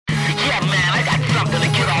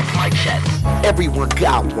everyone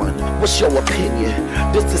got one. What's your opinion?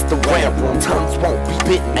 This is the rant room. Tongues won't be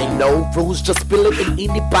bitten. Ain't no rules, just spill it, and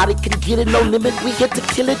anybody can get it. No limit, we here to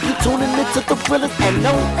kill it. You tuning into the thrillers, and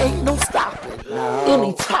no, ain't no stopping.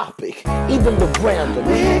 Any topic, even the random.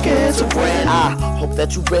 We get to random. I hope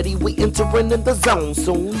that you ready. We entering in the zone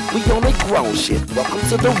soon. We on a grown shit. Welcome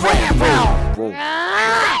to the rant room.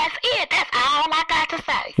 That's it. That's all I got to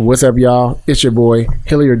say. What's up, y'all? It's your boy,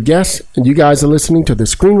 Hilliard Guest, and you guys are listening to the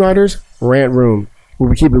Screenwriters Rant Room,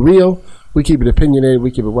 where we keep it real, we keep it opinionated,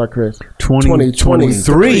 we keep it what, Chris?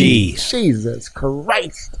 2023. Jesus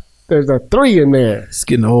Christ. There's a 3 in there. It's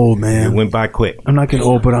getting old, man. It went by quick. I'm not getting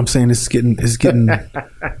old, but I'm saying it's getting it's getting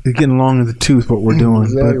long in the tooth what we're doing.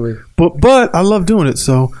 Exactly. But I love doing it.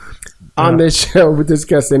 So on this show, we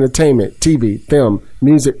discuss entertainment, TV, film,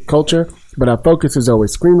 music, culture, but our focus is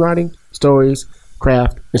always screenwriting, stories,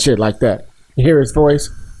 craft, and shit like that. You hear his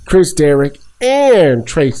voice, Chris Derrick and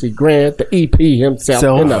Tracy Grant, the EP himself,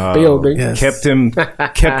 in the building. Yes. Kept him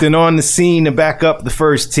on the scene to back up the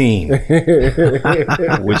first team,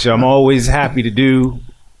 which I'm always happy to do.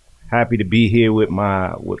 Happy to be here with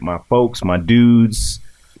my folks, my dudes,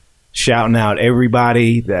 shouting out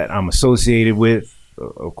everybody that I'm associated with.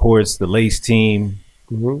 Of course, the Lace team,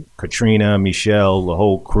 Katrina, Michelle, the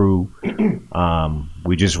whole crew.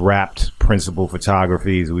 We just wrapped Principal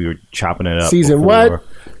Photographies. We were chopping it up. Season what?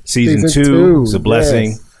 Season 2. It's a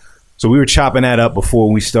blessing. Yes. So we were chopping that up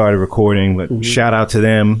before we started recording. But shout out to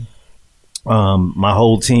them. My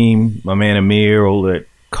whole team, my man Amir over at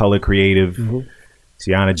Color Creative,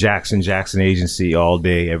 Tiana Jackson Agency, all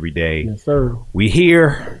day, every day. Yes, sir. We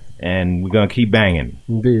here, and we're going to keep banging.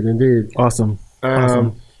 Indeed. Awesome.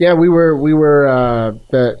 Yeah, we were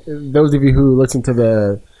those of you who listened to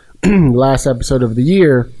the last episode of the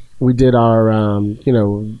year, we did our end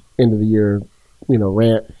of the year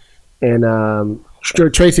rant, and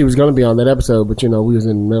Tracy was going to be on that episode, but we was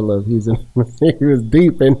in the middle of he was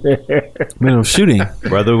deep in there. Middle of shooting.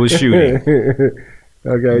 Brother was shooting.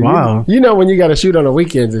 Okay. Wow. When you got to shoot on the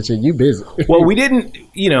weekends and shit, you busy. Well, we didn't.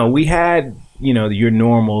 We had your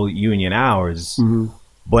normal union hours,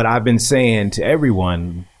 but I've been saying to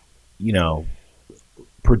everyone,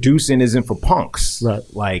 producing isn't for punks. Right.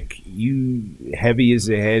 Like, heavy is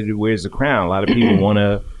the head who wears the crown. A lot of people want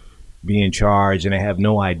to be in charge, and they have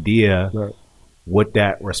no idea what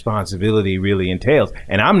that responsibility really entails.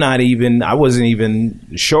 And I wasn't even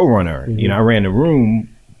the showrunner. I ran the room,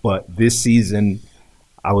 but this season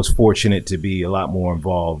I was fortunate to be a lot more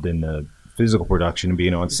involved in the physical production and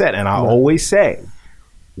being on set. And I always say,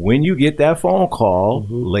 when you get that phone call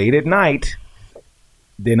late at night,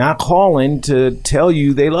 they're not calling to tell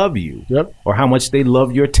you they love you or how much they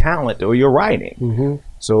love your talent or your writing.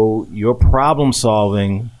 So your problem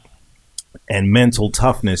solving and mental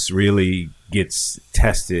toughness really gets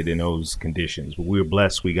tested in those conditions. But we were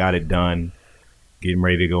blessed. We got it done. Getting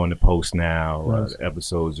ready to go into post now. Nice.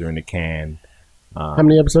 Episodes are in the can. How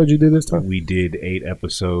many episodes you did this time? We did 8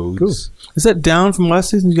 episodes. Cool. Is that down from last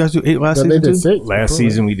season? You guys do 8 last season? They did 6. Last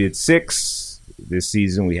season we did 6. This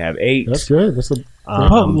season we have 8. That's good. That's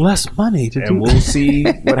less money to do. And we'll see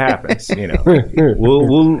what happens.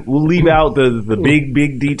 We'll leave out the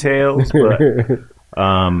big details, but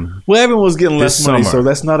everyone's getting less money, so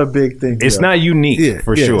that's not a big thing. It's not unique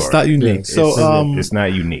for sure. It's not unique. Yeah. So it's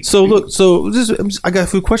not unique. So look, I got a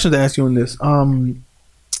few questions to ask you on this.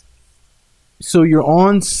 So you're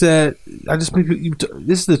on set. This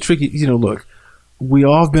is the tricky. Look, we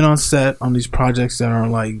all have been on set on these projects that are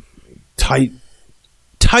like tight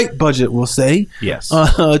budget, we'll say. Yes.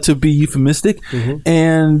 To be euphemistic,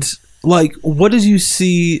 and like, what did you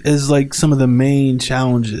see as like some of the main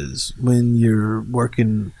challenges when you're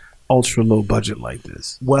working ultra low budget like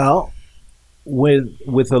this? Well,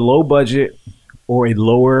 with a low budget or a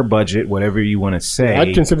lower budget, whatever you want to say,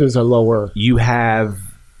 I'd consider this a lower. You have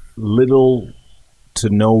little to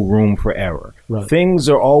no room for error. Right. Things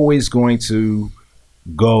are always going to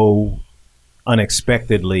go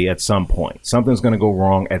unexpectedly at some point. Something's going to go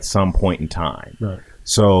wrong at some point in time. Right.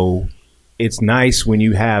 So it's nice when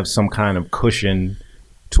you have some kind of cushion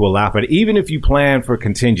to allow for it. Even if you plan for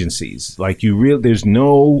contingencies, like there's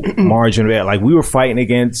no margin of error. Like, we were fighting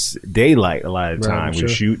against daylight a lot of the time. Sure. We're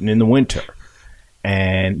shooting in the winter.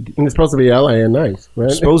 And it's supposed to be LA and nice, right?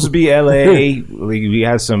 It's supposed to be LA. We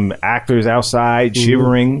had some actors outside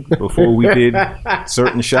shivering before we did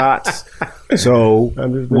certain shots. So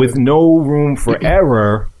with no room for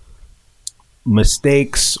error,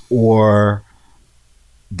 mistakes or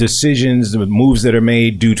decisions, moves that are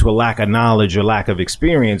made due to a lack of knowledge or lack of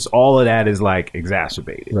experience, all of that is like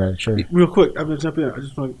exacerbated. Right, sure. Real quick, I'm going to jump in. I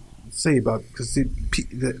just want to say about, because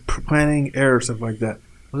the planning, error, stuff like that.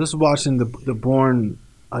 I was just watching the Bourne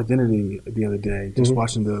Identity the other day, just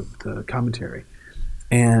watching the commentary.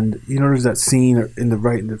 And you know, there's that scene in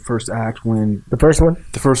the first act when The first one?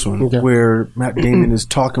 the first one Okay. where Matt Damon is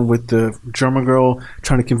talking with the German girl,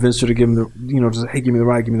 trying to convince her to give him just hey, give me the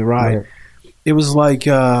ride. Right. It was like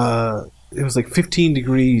 15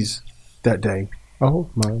 degrees that day, Oh,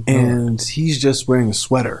 my God. and he's just wearing a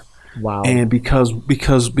sweater. Wow. And because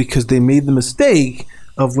they made the mistake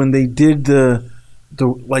of when they did the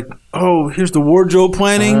here's the wardrobe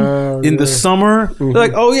planning in the summer. They're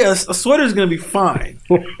like, oh yeah, a sweater's gonna be fine.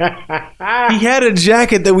 He had a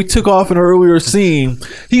jacket that we took off in an earlier scene.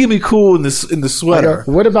 He can be cool in the sweater.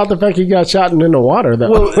 What about the fact he got shot in the water, though?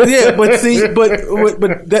 Well, yeah, but see,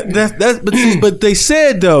 but they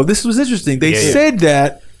said though, this was interesting. They said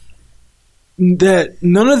that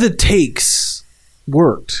none of the takes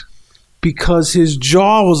worked because his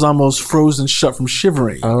jaw was almost frozen shut from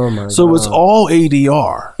shivering. Oh my So God. it's all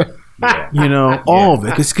ADR. You know, all of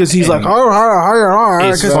it. Because he's like,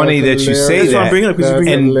 It's funny that you say That's why I'm that. bringing it up, 'cause you bring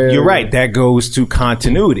it up. And hilarious. you're right. That goes to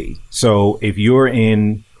continuity. So if you're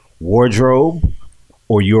in wardrobe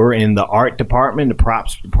or you're in the art department, the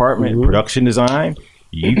props department, production design,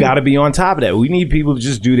 you got to be on top of that. We need people to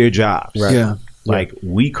just do their jobs. Yeah. Like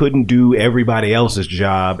we couldn't do everybody else's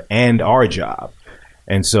job and our job.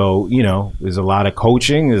 And so, you know, there's a lot of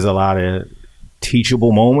coaching. There's a lot of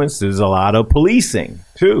teachable moments. There's a lot of policing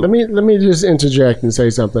too. Let me just interject and say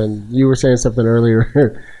something. You were saying something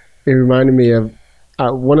earlier. It reminded me of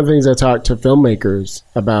one of the things I talk to filmmakers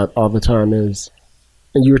about all the time is,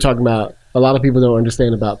 and you were talking about a lot of people don't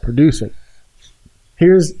understand about producing.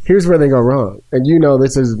 Here's where they go wrong. And you know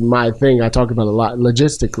this is my thing I talk about a lot,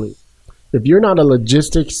 logistically. If you're not a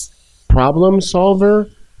logistics problem solver,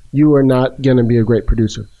 you are not going to be a great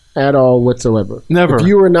producer at all whatsoever. Never. If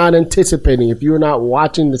you are not anticipating, if you are not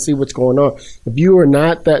watching to see what's going on, if you are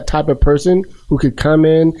not that type of person who could come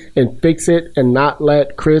in and fix it and not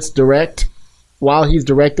let Chris direct while he's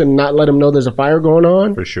directing and not let him know there's a fire going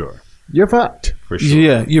on, For sure. you're fucked. For sure.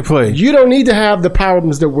 Yeah, you're playing. You don't need to have the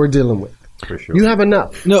problems that we're dealing with. For sure. You have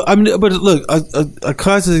enough. No, I mean, but look, a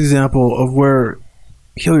classic example of where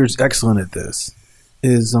Hilliard's excellent at this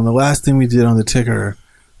is on the last thing we did on the ticker.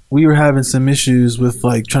 We were having some issues with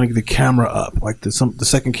like trying to get the camera up. Like the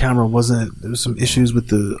second camera wasn't. There was some issues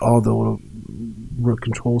with all the little remote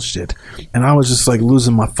control shit, and I was just like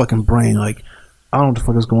losing my fucking brain. Like I don't know what the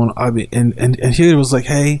fuck is going on. I mean, and Hilliard was like,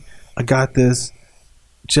 "Hey, I got this.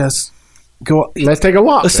 Just go. Let's take a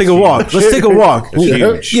walk. Let's take a walk. Let's take a walk."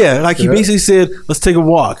 Huge. Yeah, like he basically said, "Let's take a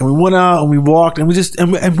walk," and we went out and we walked, and we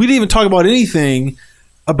didn't even talk about anything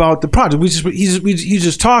about the project. He's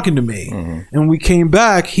just talking to me, and we came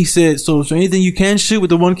back. He said, "So, is there anything you can shoot with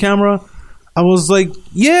the one camera?" I was like,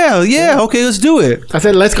 "Yeah, okay, let's do it." I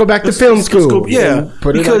said, let's go back to film school. Yeah, And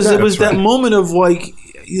put it because like it was That's that moment of like,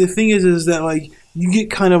 the thing is that like you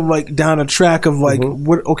get kind of like down a track of like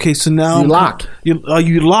what? Okay, so now You lock. You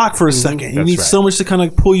lock for a second. You That's need right. so much to kind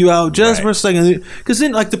of pull you out just Right. for a second, because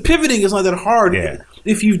then like the pivoting is not that hard Yeah.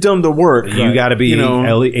 if you've done the work. You got to be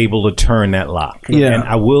able to turn that lock. Yeah. And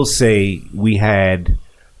I will say we had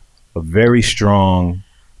a very strong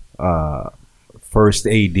first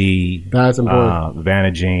AD. That's important.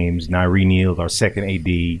 Vanna James, Nairi Neal, our second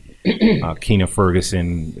AD. Keena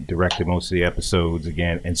Ferguson directed most of the episodes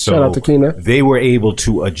again. And so Shout out to Keena. they were able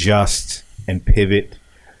to adjust and pivot.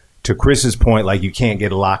 To Chris's point, like you can't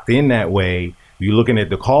get locked in that way. You're looking at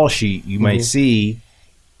the call sheet, you might see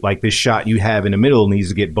like this shot you have in the middle needs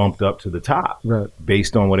to get bumped up to the top Right.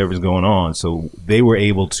 based on whatever's going on. So they were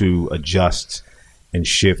able to adjust and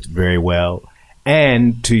shift very well.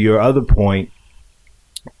 And to your other point,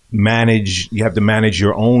 you have to manage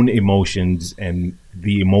your own emotions and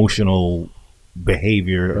the emotional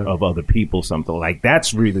behavior of other people. Something like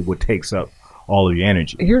that's really what takes up all of your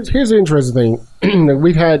energy. Here's the interesting thing.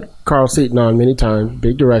 We've had Carl Seaton on many times,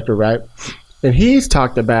 big director, right? And he's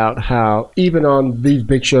talked about how even on these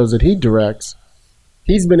big shows that he directs,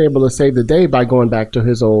 he's been able to save the day by going back to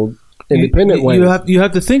his old independent way. You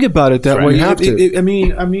have to think about it that Right. way. You have to. I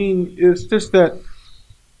mean, it's just that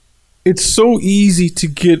it's so easy to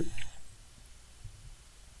get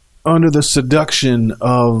under the seduction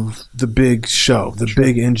of the big show, the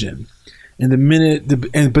big engine.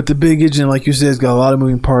 And but the big engine, like you said, has got a lot of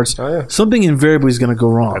moving parts. Oh, yeah. Something invariably is going to go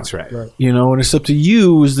wrong. That's right. You know, and it's up to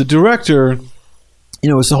you as the director. You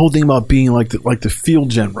know, it's the whole thing about being like the field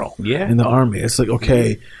general Yeah. in the army. It's like,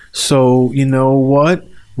 okay, so you know what?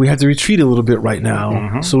 we have to retreat a little bit right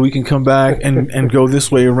now, so we can come back and go this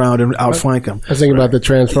way around and outflank them. I was thinking about the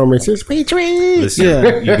Transformers. It's retreat. Listen,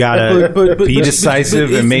 Yeah. you gotta be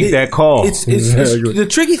decisive and make that call. It's the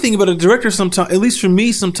tricky thing about a director sometimes, at least for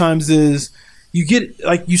me, sometimes is you get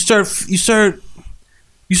like you start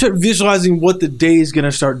visualizing what the day is going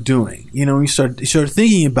to start doing. You start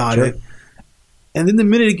thinking about it, and then the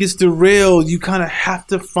minute it gets derailed, you kind of have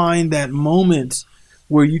to find that moment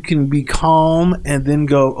where you can be calm and then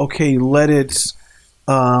go, okay, let it.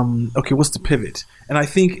 Okay, what's the pivot? And I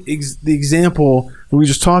think the example we were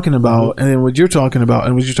just talking about, and then what you're talking about,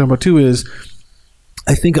 and what you're talking about too, is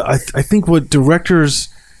I think what directors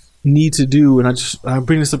need to do, and I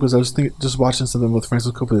bring this up because I was just watching something with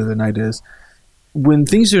Francis Coppola the other night, is when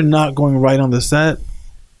things are not going right on the set,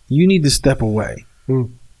 you need to step away.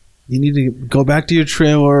 You need to go back to your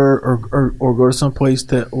trailer or go to some place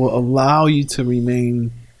that will allow you to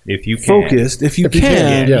remain if you can. Focused. If you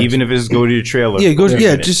can. Yeah. Even if it's go to your trailer.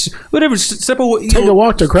 Just whatever. Step away. Take a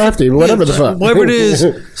walk to Crafty, whatever the fuck. Whatever it is,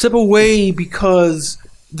 step away because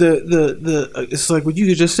the it's like what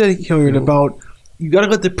you just said, Hilliard, about you got to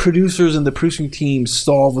let the producers and the producing team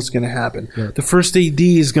solve what's going to happen. Right. The first AD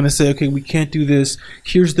is going to say, okay, we can't do this.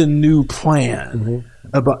 Here's the new plan.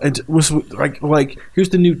 About it was like here's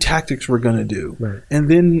the new tactics we're gonna do, right. and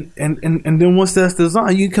then once that's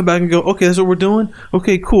designed, you can come back and go, okay, that's what we're doing.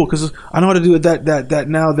 Okay, cool, because I know how to do it. That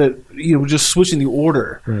now that we're just switching the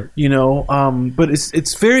order, right. But it's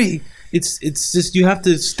just you have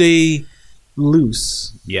to stay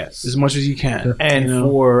loose, yes, as much as you can. And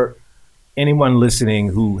for anyone listening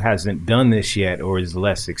who hasn't done this yet or is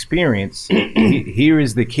less experienced, here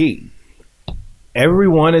is the key.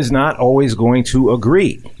 Everyone is not always going to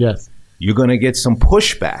agree. Yes. You're going to get some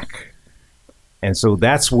pushback. And so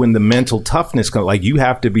that's when the mental toughness comes. Like, you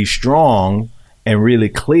have to be strong and really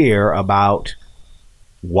clear about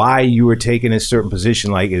why you are taking a certain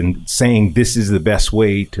position, like in saying this is the best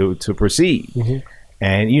way to proceed.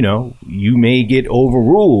 And, you may get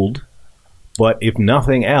overruled, but if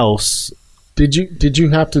nothing else. Did you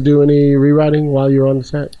have to do any rewriting while you were on the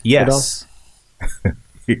set? Yes.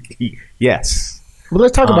 Yes. Well,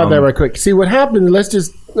 let's talk about that right quick. See what happened.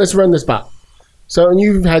 Let's run this by. So, and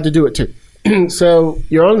you've had to do it too. So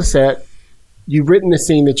you're on the set. You've written a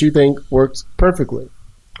scene that you think works perfectly.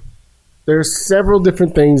 There's several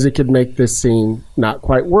different things that could make this scene not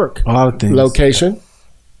quite work. A lot of things. Location,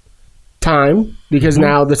 time, because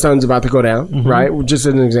now the sun's about to go down, right? Just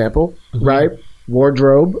as an example, right?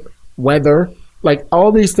 Wardrobe, weather. Like,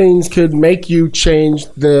 all these things could make you change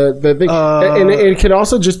the thing. And it could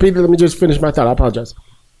also just be, let me just finish my thought. I apologize.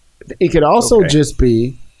 It could also just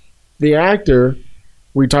be the actor,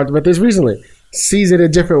 we talked about this recently, sees it a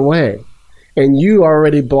different way. And you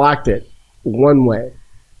already blocked it one way.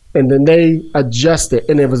 And then they adjust it,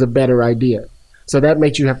 and it was a better idea. So that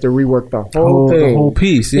makes you have to rework the whole thing. The whole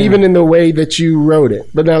piece, yeah. Even in the way that you wrote it.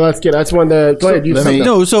 But now that's one that, go ahead.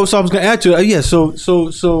 So I was going to add to it. So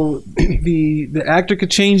the actor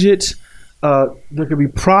could change it. There could be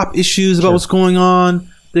prop issues about what's going on.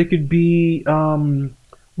 There could be,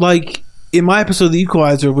 like in my episode of The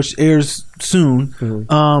Equalizer, which airs soon,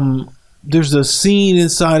 there's a scene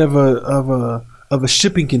inside of a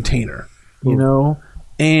shipping container,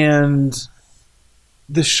 and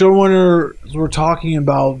the showrunners were talking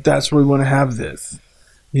about that's where we want to have this,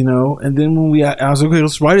 and then when I was like, okay,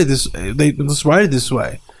 let's write it this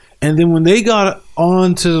way. And then when they got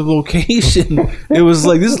onto the location, it was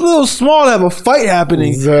like, this is a little small to have a fight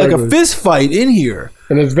happening, like a fist fight in here.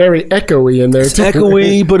 And it's very echoey in there. It's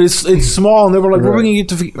echoey, but it's small. And they were like, we're going to get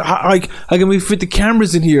to, how can we fit the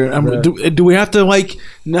cameras in here? Do we have to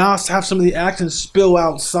now have some of the action spill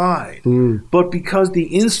outside? But because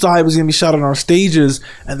the inside was going to be shot on our stages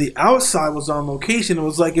and the outside was on location, it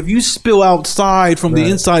was like, if you spill outside from the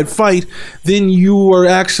inside fight, then you are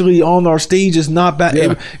actually on our stages, not back.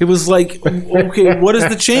 Yeah. It was like, okay, what is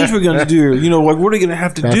the change we're going to do? What are we going to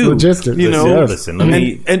have to do? Logistics. Listen, let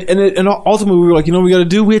me. And ultimately, we were like, we got to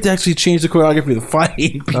do? We have to actually change the choreography of the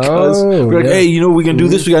fight because we're like, hey, we can do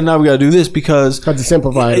this. We got to do this because have to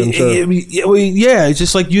simplify it. I'm sure. It's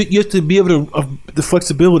just like you have to be able to the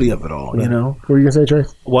flexibility of it all. What were you gonna say,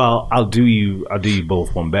 Trace? Well, I'll do you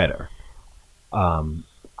both one better.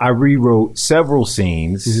 I rewrote several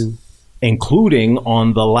scenes, including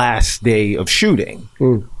on the last day of shooting,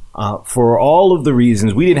 for all of the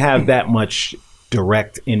reasons. We didn't have that much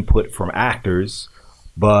direct input from actors,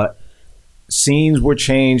 but scenes were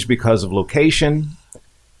changed because of location.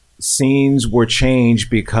 Scenes were changed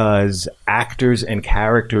because actors and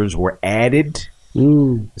characters were added.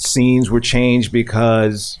 Scenes were changed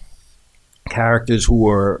because characters who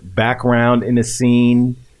were background in the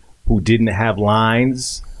scene who didn't have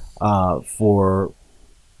lines for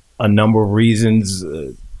a number of reasons.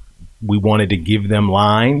 We wanted to give them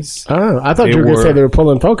lines. Oh, I thought you were going to say they were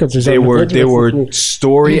pulling focus or something. There were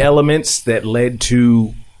story elements that led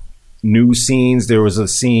to new scenes. There was a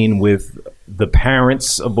scene with the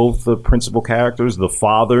parents of both the principal characters, the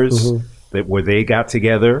fathers, where they got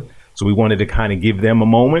together. So we wanted to kind of give them a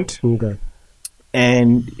moment. Okay.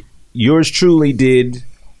 And yours truly did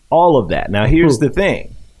all of that. Now, here's the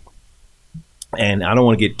thing. And I don't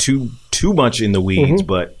want to get too much in the weeds,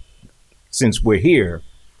 but since we're here,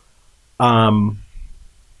 I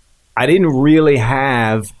didn't really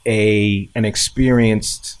have an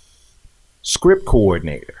experienced script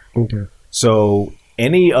coordinator. Okay. So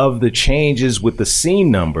any of the changes with the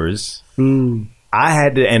scene numbers, I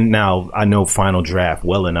had to, and now I know Final Draft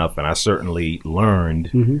well enough, and I certainly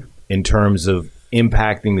learned in terms of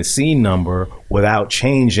impacting the scene number without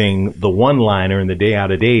changing the one-liner and the day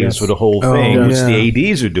out of days for the whole thing, which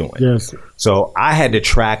the ADs are doing. Yes. So I had to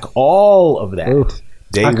track all of that. Oof.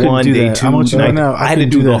 Day I couldn't one, do day that. two, I'm gonna tell you night. now, I had to couldn't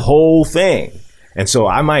do the that. whole thing. And so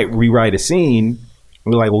I might rewrite a scene.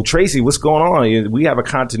 We're like, well, Tracy, what's going on? We have a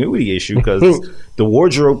continuity issue because the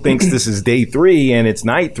wardrobe thinks this is day 3 and it's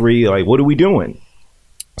night 3. Like, what are we doing?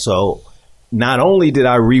 So not only did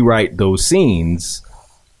I rewrite those scenes,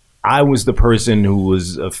 I was the person who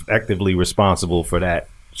was effectively responsible for that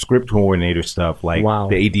script coordinator stuff. Like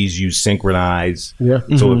the ADs use synchronize. Yeah.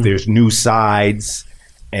 So if there's new sides,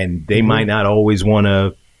 and they might not always want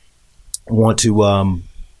to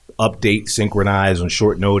update, synchronize on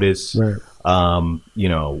short notice. Right.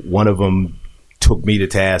 One of them took me to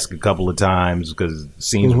task a couple of times because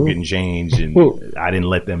scenes were getting changed, and I didn't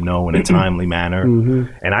let them know in a timely manner.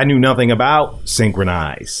 And I knew nothing about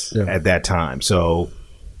synchronize at that time, so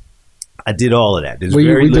I did all of that. We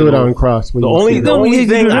do it on Cross. The only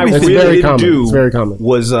thing I it's really very didn't common. do It's very common.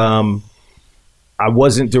 was I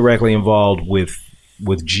wasn't directly involved with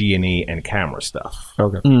G&E and camera stuff.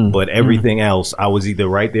 Okay. But everything else, I was either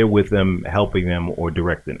right there with them, helping them, or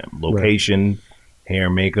directing them. Location, hair,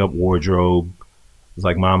 makeup, wardrobe. It's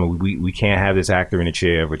like, Mama, we can't have this actor in a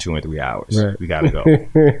chair for 2 and 3 hours. Right. We got to go.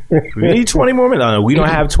 We need 20 more minutes. No, we don't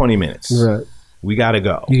have 20 minutes. Right. We got to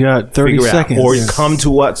go. You got 30 Figure it out. seconds. Or come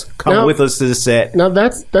to us, come with us to the set Now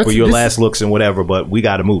that's for your this- last looks and whatever, but we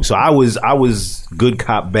got to move. So I was good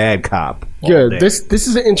cop, bad cop. all Good. day. This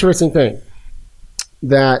is an interesting thing.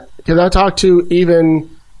 That because I talk to even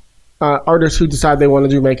artists who decide they want to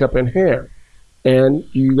do makeup and hair, and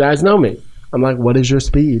you guys know me. I'm like, what is your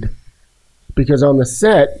speed? Because on the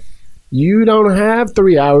set, you don't have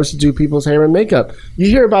 3 hours to do people's hair and makeup. You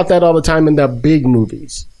hear about that all the time in the big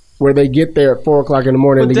movies, where they get there at 4 o'clock in the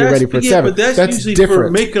morning to get ready for 7. But that's usually different. for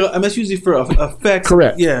makeup. I mean, that's usually for effects.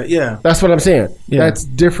 Correct. Yeah. That's what I'm saying. Yeah. That's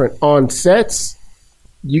different. On sets,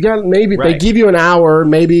 you got maybe they Right. give you an hour,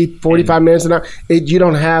 maybe 45 minutes an hour. You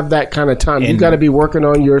don't have that kind of time. You And- got to be working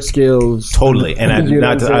on your skills. Totally. And You know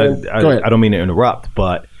I what I'm saying? Go ahead. don't mean to interrupt,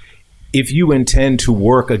 but if you intend to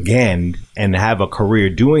work again and have a career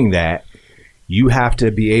doing that, you have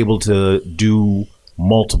to be able to do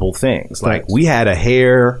multiple things. Like we had a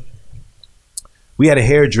hairdresser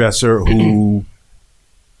who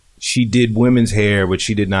she did women's hair, but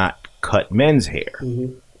she did not cut men's hair.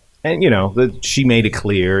 And, she made it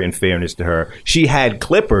clear, in fairness to her, she had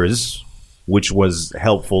clippers, which was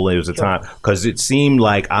helpful. It was a time because it seemed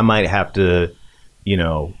like I might have to,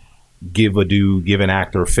 give an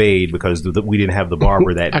actor a fade because we didn't have the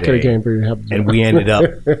barber that I could have day. came for you to help. And we ended up,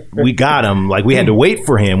 we got him, like we had to wait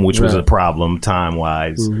for him, which was a problem time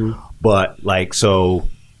wise. But so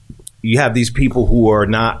you have these people who are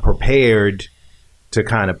not prepared to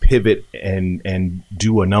kind of pivot and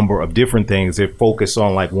do a number of different things. They focus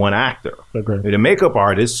on like one actor. Okay. The makeup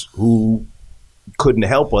artist who couldn't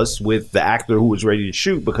help us with the actor who was ready to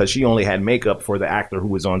shoot because she only had makeup for the actor who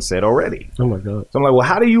was on set already. Oh my God. So I'm like, well,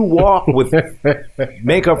 how do you walk with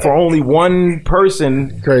makeup for only one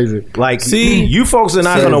person? Crazy. Like, See? you folks are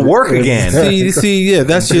not going to work again. See, yeah,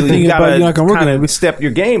 that's your thing You about you're not gonna work kinda on it. step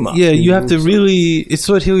your game up. Yeah, you have to really. It's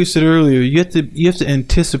what Hilliard said earlier. You have to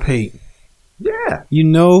anticipate. Yeah. You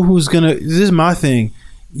know who's gonna. This is my thing.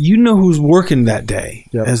 You know who's working that day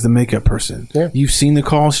Yep. as the makeup person. Yeah. You've seen the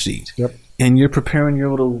call sheet. Yep. And you're preparing your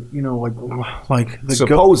little, like the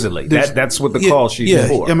Supposedly. there's- That's what the call sheet is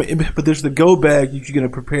for. I mean, but there's the go bag you're going to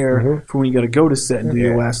prepare for when you got to go to set and do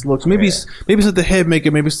your last looks. Maybe it's not the head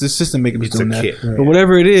makeup, maybe it's the assistant makeup who's It's a doing that. kit. But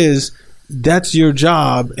whatever it is, that's your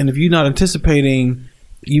job. And if you're not anticipating,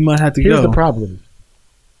 you might have to Here's go. the problem.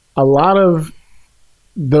 A lot of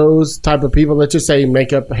those type of people, let's just say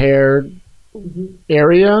makeup, hair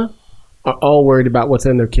area, are all worried about what's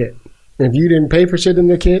in their kit. If you didn't pay for shit in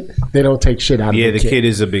their kit, they don't take shit out of Yeah, your the kid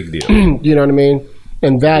is a big deal. You know what I mean?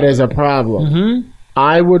 And that is a problem.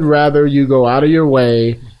 I would rather you go out of your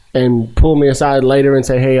way and pull me aside later and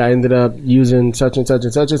say, hey, I ended up using such and such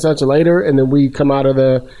and such and such later, and then we come out of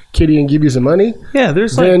the kitty and give you some money. Yeah,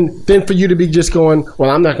 there's Then for you to be just going, well,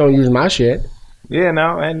 I'm not going to use my shit. Yeah,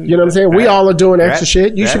 no, and You know what I'm saying? We all are doing extra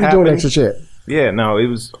shit. You that should be doing happens. extra shit. Yeah, no, it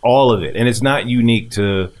was all of it, and it's not unique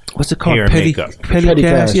to what's it called? hair and Petty makeup. Petty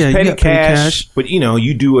cash. cash. Yeah, you Petty got cash, but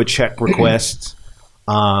you do a check request.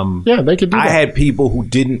 Yeah, they could do I that. had people who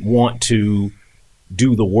didn't want to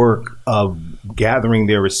do the work of gathering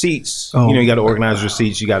their receipts. Oh. You got to organize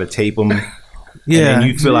receipts. You got to tape them. Yeah, and then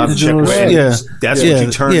you fill out the check General- request. yeah. That's Yeah, what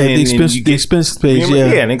you turn yeah, in. the expense- and you the expense page, yeah.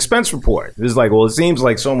 an expense report. It's like, well, it seems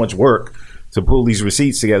like so much work to pull these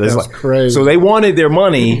receipts together. It's That's like crazy. So they wanted their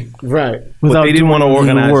money, Right. but Without they didn't doing want to any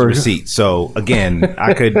organize the work. receipts. So again,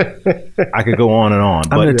 I could go on and on.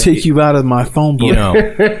 I'm going But to take you out of my phone book. you know,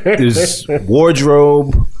 there's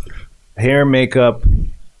wardrobe, hair, makeup,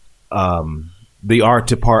 the art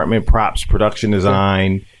department, props, production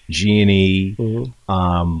design, G&E,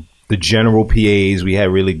 the general PAs. We had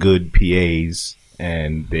really good PAs,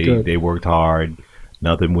 and they worked hard.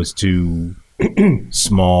 Nothing was too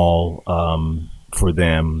small for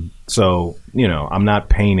them. So, I'm not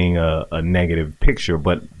painting a negative picture,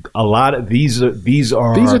 but a lot of these are These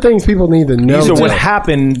are things people need to know. these are what too.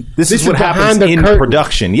 happened. This is what behind happens the in curtain.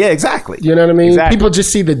 production. Yeah, exactly. You know what I mean? Exactly. People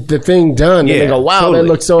just see the thing done Yeah, and they go, wow, totally. that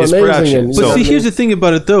looks so It's amazing. production. And, But So- see, here's the thing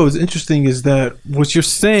about it, though. Is interesting is that what you're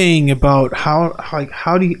saying about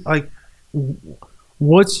how do you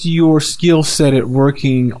what's your skill set at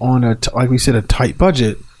working on like we said, a tight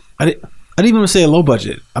budget? I didn't even want to say a low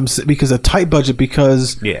budget. Because a tight budget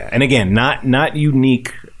because Yeah, and again, not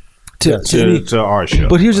unique to to our show.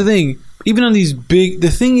 But here's the thing: even on these the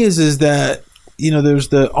thing is that there's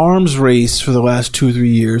the arms race for the last 2 or 3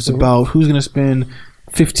 years about who's going to spend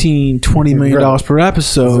 $15-20 million per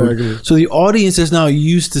episode. Exactly. So the audience is now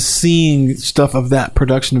used to seeing stuff of that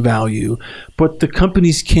production value, but the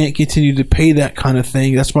companies can't continue to pay that kind of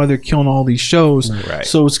thing. That's why they're killing all these shows. Right.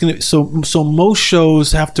 So it's gonna so most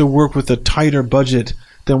shows have to work with a tighter budget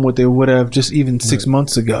than what they would have just even 6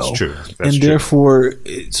 months ago. That's true. That's and true. therefore,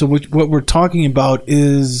 so what we're talking about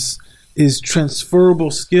is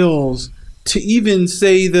transferable skills to even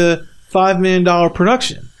say the $5 million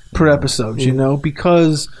production per episode.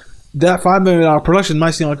 Because that $5 million production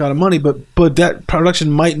might seem like a lot of money, but that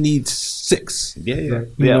production might need 6. Yeah. You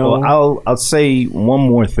know? Well, I'll say one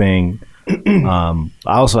more thing. I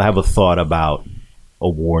also have a thought about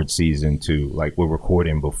award season too. Like we're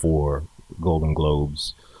recording before Golden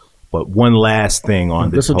Globes, but one last thing on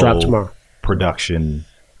this will drop whole tomorrow. production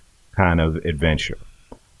kind of adventure.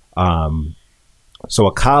 So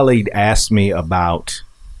a colleague asked me about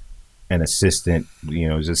an assistant,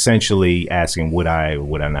 is essentially asking would I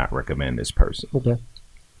not recommend this person. Okay.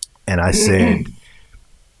 And I said,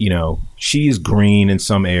 she's green in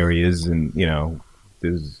some areas and,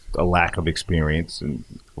 there's a lack of experience. And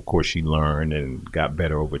of course she learned and got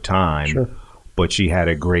better over time, Sure. but she had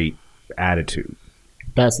a great attitude,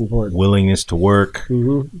 That's important. willingness to work,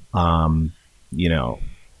 Mm-hmm.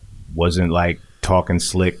 wasn't like talking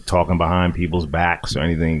slick, talking behind people's backs or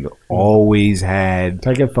anything. Always had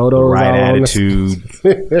Taking the photos. right all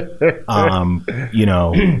on the-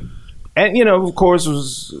 attitude. And of course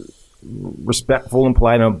was respectful and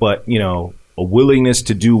polite, but a willingness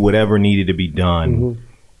to do whatever needed to be done,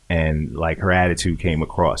 and like her attitude came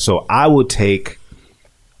across. So I would take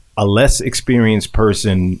a less experienced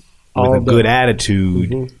person with All a day. good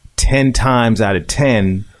attitude 10 times out of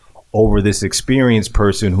 10 over this experienced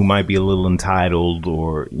person who might be a little entitled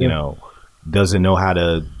or doesn't know how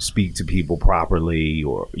to speak to people properly,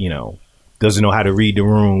 or doesn't know how to read the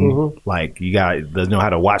room. Like doesn't know how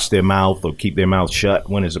to watch their mouth or keep their mouth shut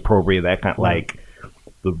when it's appropriate. That kind like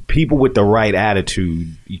the people with the right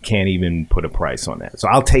attitude, you can't even put a price on that. So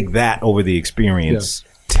I'll take that over the experience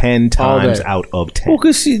 10 times day. out of 10. Well,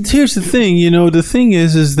 because here's the thing. The thing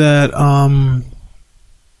is that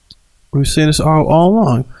we say this all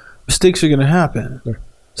along. Mistakes are going to happen.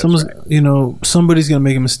 Somebody's going to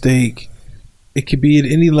make a mistake. It could be at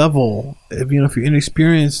any level. If you're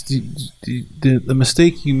inexperienced, the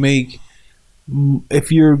mistake you make,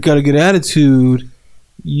 if you've got a good attitude,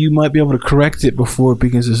 you might be able to correct it before it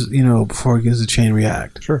begins to chain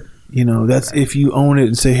react. Sure. That's if you own it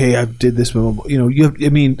and say, "Hey, I did this." But that means you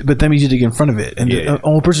have to get in front of it, and the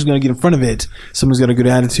only person's going to get in front of it, someone's got a good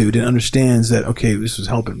attitude and understands that. Okay, this was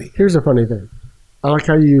helping me. Here's a funny thing. I like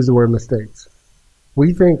how you use the word mistakes.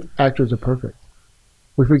 We think actors are perfect.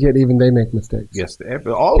 We forget even they make mistakes. Yes,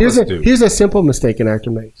 all of us do. Here's a simple mistake an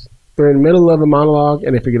actor makes. They're in the middle of a monologue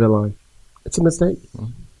and they forget a line. It's a mistake.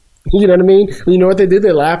 You know what I mean? You know what they do?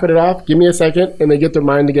 They laugh it off. Give me a second, and they get their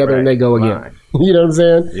mind together and they go again. You know what I'm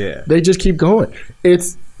saying? Yeah. They just keep going.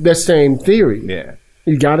 It's the same theory. Yeah.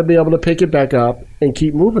 You got to be able to pick it back up and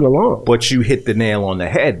keep moving along. But you hit the nail on the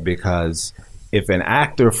head, because if an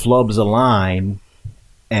actor flubs a line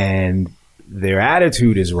and their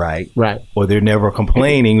attitude is right, or they're never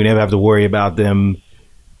complaining, we never have to worry about them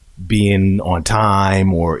being on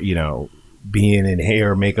time or, you know, being in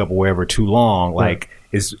hair, makeup, or wherever too long. Like,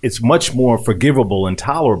 it's much more forgivable and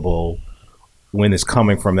tolerable when it's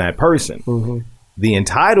coming from that person. Mm-hmm. The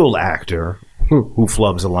entitled actor who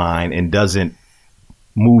flubs a line and doesn't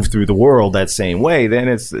move through the world that same way, then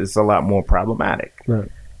it's a lot more problematic. Right.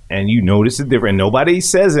 And you notice the difference. Nobody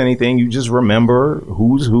says anything. You just remember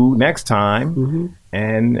who's who next time,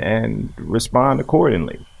 and respond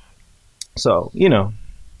accordingly. So, you know,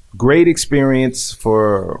 great experience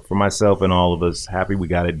for myself and all of us. Happy we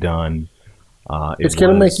got it done. It's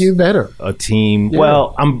going to make you better. A team. Yeah.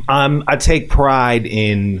 Well, I take pride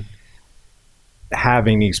in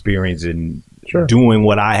having the experience in doing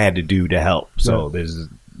what I had to do to help. So there's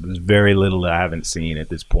very little that I haven't seen at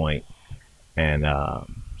this point, and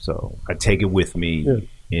so I take it with me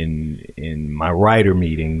in my writer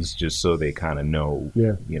meetings, just so they kind of know,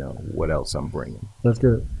 you know, what else I'm bringing. That's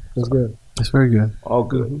good. That's good. That's very good. All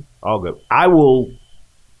good. All good. I will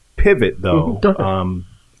pivot though.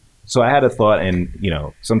 So I had a thought, and you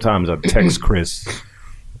know, sometimes I text Chris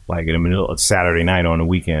like in the middle of Saturday night on the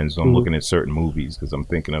weekends. So I'm looking at certain movies because I'm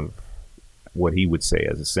thinking of what he would say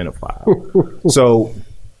as a cinephile. So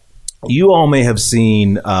you all may have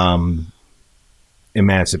seen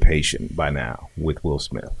Emancipation by now with Will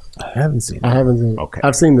Smith. I haven't seen it. I haven't seen it. Okay.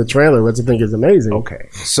 I've seen the trailer, which I think is amazing. Okay.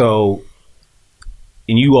 So,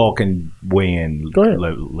 and you all can weigh in. Go ahead.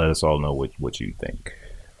 Let us all know what you think.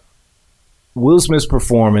 Will Smith's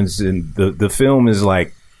performance in the film is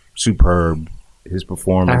like superb. His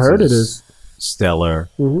performance, I heard it is stellar.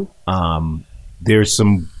 Mm-hmm. There's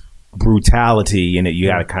some brutality in it. You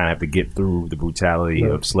got to kind of have to get through the brutality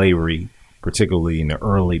of slavery, particularly in the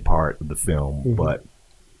early part of the film. But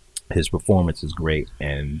his performance is great,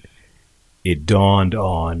 and it dawned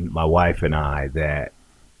on my wife and I that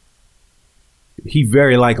he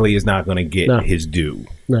very likely is not going to get his due.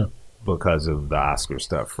 No. Because of the Oscar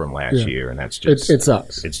stuff from last year, and that's just it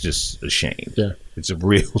sucks. It's just a shame. Yeah, it's a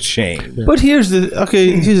real shame. But here's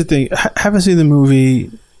the thing. Haven't seen the movie.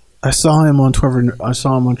 I saw him on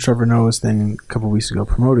Trevor Noah's thing a couple of weeks ago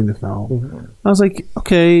promoting the film. I was like,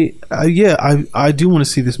 okay, I do want to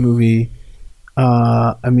see this movie.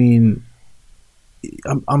 I mean,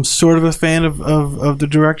 I'm sort of a fan of the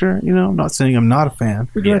director. You know, I'm not saying I'm not a fan.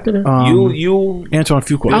 Who directed it? You Antoine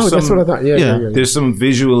Fuqua. Oh, that's what I thought. Yeah. There's some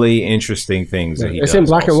visually interesting things that he does. It's in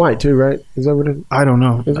black also. and white too, right? Is that what it is? I don't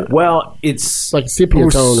know. Well, it's like sepia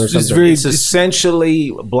tone or something. It's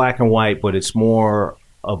essentially black and white, but it's more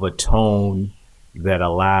of a tone that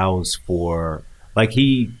allows for, like,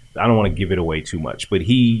 I don't want to give it away too much, but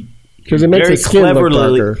because it makes his skin look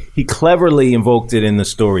darker. He cleverly invoked it in the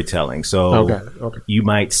storytelling. So okay. You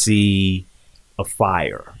might see a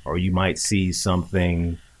fire, or you might see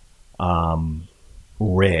something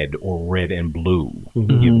red or red and blue,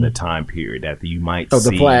 given the time period. That you might see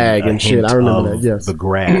the flag and shit. I remember that. Yes, the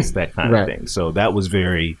grass, that kind of thing. So that was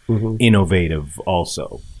very innovative.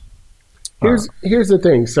 Also, here's the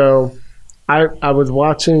thing. So I was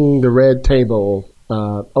watching The Red Table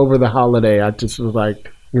over the holiday. I just was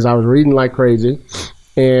like, because I was reading like crazy,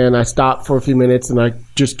 and I stopped for a few minutes, and I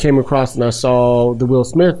just came across and I saw the Will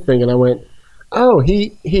Smith thing, and I went, oh,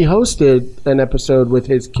 he hosted an episode with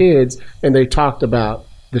his kids, and they talked about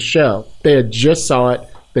the show. They had just saw it.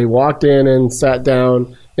 They walked in and sat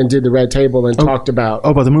down and did the Red Table and talked about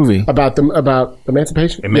about the movie, about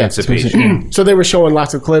Emancipation. Emancipation. So they were showing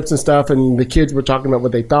lots of clips and stuff, and the kids were talking about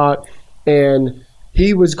what they thought, and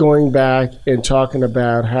he was going back and talking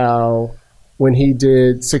about how when he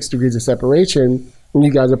did 6 Degrees of Separation, and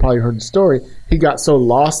you guys have probably heard the story, he got so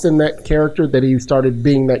lost in that character that he started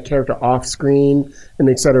being that character off screen, and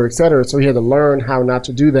et cetera, et cetera. So he had to learn how not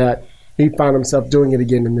to do that. He found himself doing it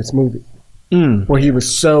again in this movie, where he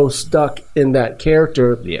was so stuck in that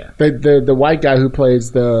character. Yeah, the white guy who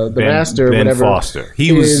plays the master, Ben whatever, Foster.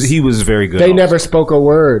 He was very good. They also. never spoke a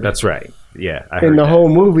word. That's right. Yeah, I in heard the that. whole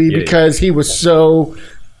movie because he was so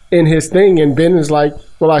in his thing, and Ben is like,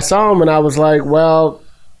 well, I saw him and I was like, well,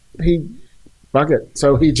 fuck it.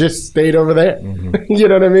 So he just stayed over there. You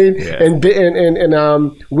know what I mean? Yeah.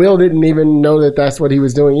 And Will didn't even know that that's what he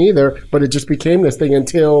was doing either, but it just became this thing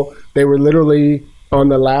until they were literally on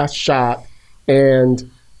the last shot, and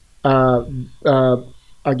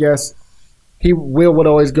I guess Will would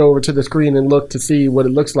always go over to the screen and look to see what it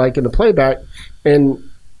looks like in the playback, and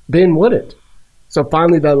Ben wouldn't. So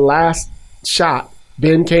finally, the last shot,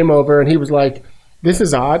 Ben came over and he was like, "This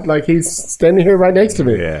is odd. Like, he's standing here right next to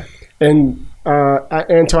me." Yeah. And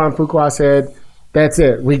Antoine Fuqua said, "That's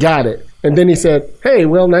it. We got it." And then he said, "Hey,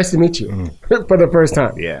 Will, nice to meet you," for the first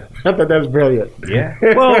time. Yeah. I thought that was brilliant. Yeah.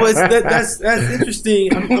 Well, that's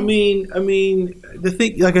interesting. I mean, the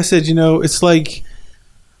thing, like I said, it's like,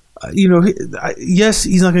 Yes,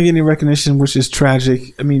 he's not going to get any recognition, which is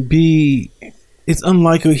tragic. I mean, B, it's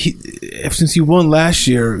unlikely. Since he won last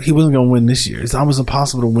year, he wasn't going to win this year. It's almost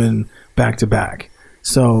impossible to win back to back.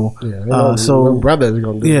 So, no brother is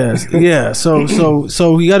going to do yes, yeah. So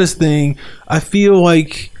he got his thing. I feel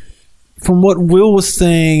like, from what Will was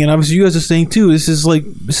saying, and obviously you guys are saying too, this is like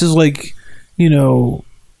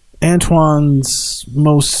Antoine's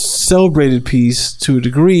most celebrated piece to a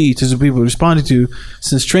degree, to the people who responded to,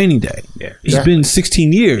 since Training Day. Yeah. It's been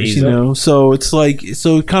 16 years, so it's like,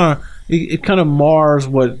 it kind of mars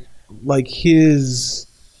what, like, his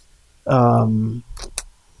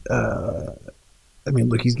I mean,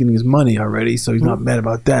 look, he's getting his money already, so he's not mad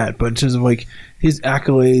about that. But in terms of like his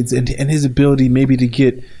accolades and his ability maybe to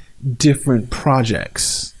get different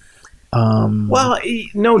projects. Well,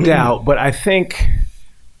 no doubt, but I think,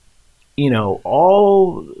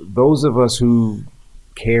 all those of us who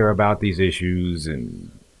care about these issues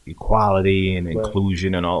and equality and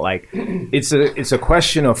inclusion and all, like, it's a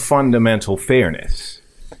question of fundamental fairness.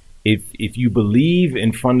 If you believe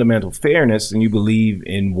in fundamental fairness, then you believe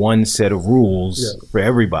in one set of rules for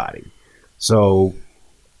everybody. So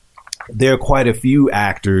there are quite a few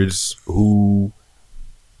actors who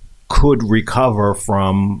could recover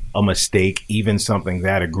from a mistake, even something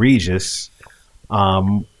that egregious,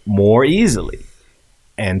 more easily.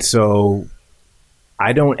 And so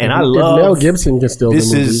I don't, and I love Mel Gibson can still do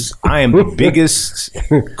movies. I am the biggest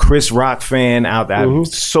Chris Rock fan out there. I have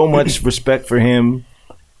so much respect for him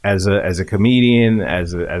as a comedian,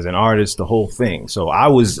 as an artist, the whole thing. So I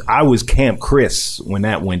was Camp Chris when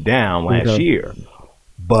that went down last year.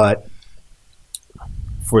 But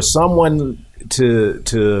for someone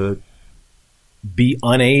to be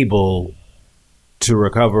unable to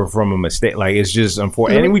recover from a mistake, like, it's just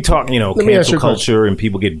unfortunate. And we talk, cancel culture and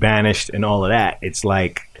people get banished and all of that. It's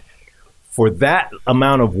like, for that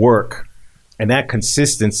amount of work and that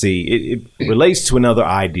consistency, it relates to another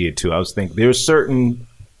idea too. I was thinking there's certain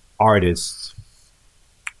artists,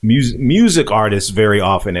 music artists, very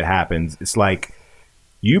often it happens. It's like,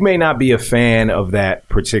 you may not be a fan of that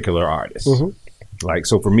particular artist. Like,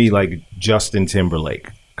 so for me, like, Justin Timberlake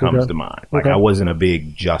comes to mind. Like, I wasn't a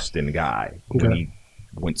big Justin guy when he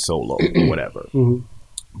went solo or whatever.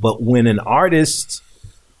 But when an artist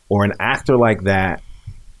or an actor like that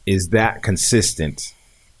is that consistent,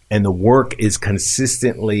 and the work is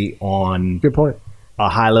consistently on Good point. a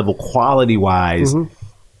high level quality wise,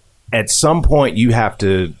 at some point you have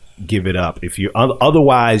to give it up. If you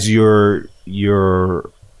otherwise you're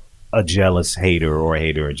a jealous hater, or a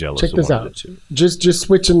hater or jealous. Check this out. Just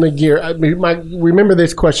switching the gear. I mean, remember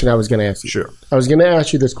this question I was going to ask you. Sure. I was going to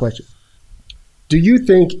ask you this question. Do you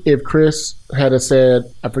think if Chris had said,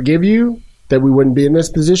 "I forgive you," that we wouldn't be in this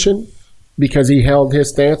position because he held his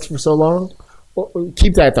stance for so long? Well,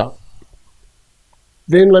 keep that thought.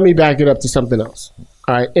 Then let me back it up to something else.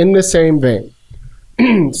 All right. In the same vein.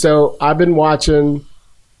 So I've been watching,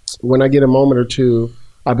 when I get a moment or two,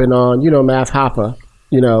 I've been on, Math Hoffa,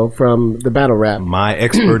 from the Battle Rap. My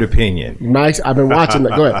expert opinion. Nice. I've been watching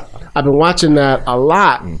that. Go ahead. I've been watching that a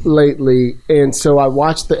lot lately, and so I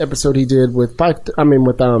watched the episode he did with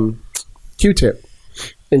Q-Tip,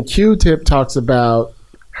 and Q-Tip talks about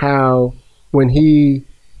how when he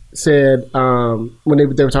said when they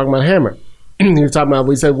were talking about Hammer, he was talking about,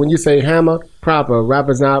 we said, when you say hammer, proper,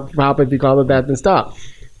 rapper's not proper. If you call it that, then stop.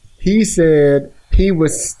 He said he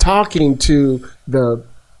was talking to the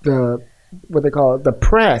what they call it, the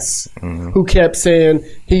press, who kept saying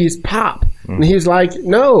he's pop, and he's like,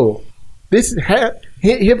 no, this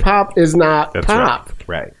hip hop is not pop.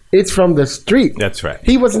 Right. It's from the street. That's right.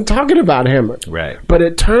 He wasn't talking about Hammer. Right. But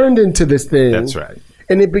it turned into this thing. That's right.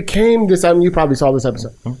 And it became this. I mean, you probably saw this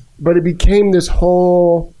episode, but it became this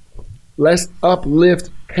whole let's uplift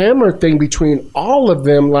Hammer thing between all of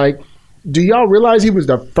them. Like, do y'all realize he was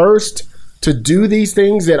the first to do these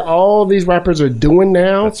things that all these rappers are doing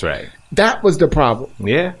now? That's right. That was the problem.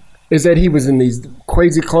 Yeah. Is that he was in these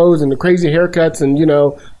crazy clothes and the crazy haircuts and,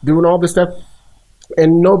 doing all this stuff.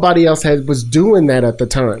 And nobody else was doing that at the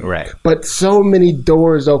time. Right. But so many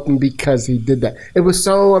doors opened because he did that. It was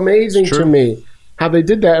so amazing to me how they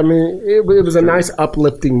did that. I mean, it was a nice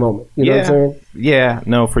uplifting moment. You know what I'm saying? Yeah,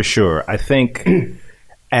 no, for sure. I think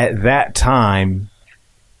at that time,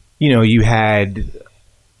 you had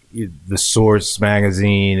the Source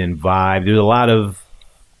magazine and Vibe. There's a lot of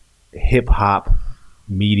hip hop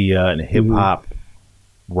media and hip hop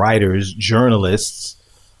writers, journalists.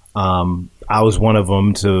 I was one of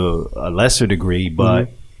them to a lesser degree, but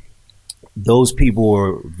those people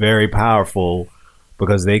were very powerful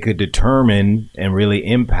because they could determine and really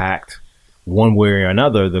impact one way or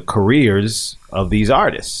another the careers of these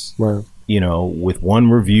artists. Right. With one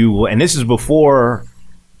review, and this is before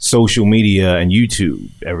social media and YouTube,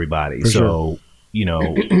 everybody. So,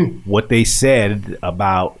 what they said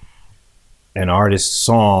about an artist's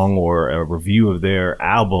song or a review of their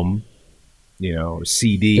album,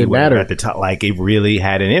 CD, It whatever, mattered. at the top, like it really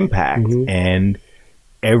had an impact, and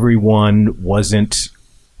everyone wasn't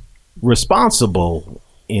responsible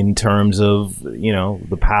in terms of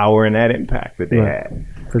the power and that impact that they had.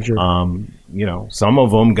 For sure. Some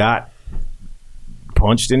of them got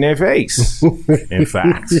punched in their face, in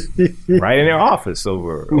fact, right in their office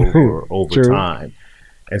over True. time.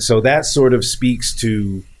 And so that sort of speaks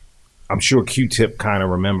to, I'm sure Q-Tip kind of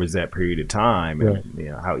remembers that period of time and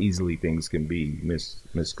how easily things can be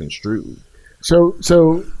misconstrued. So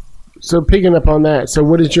picking up on that, so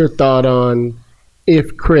what is your thought on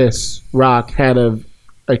if Chris Rock had have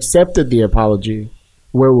accepted the apology,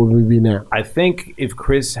 where would we be now? I think if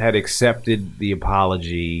Chris had accepted the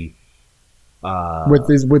apology,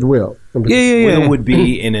 With Will. Will would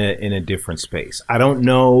be in a different space. I don't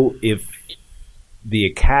know if the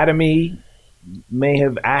Academy may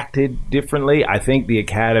have acted differently. I believe the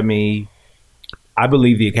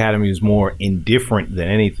Academy was more indifferent than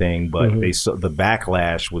anything, but the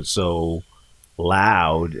backlash was so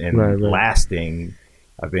loud and lasting.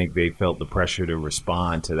 I think they felt the pressure to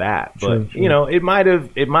respond to that. But it might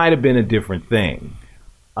have been a different thing.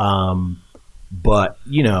 But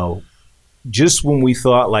just when we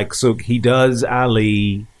thought so he does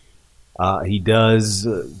Ali, he does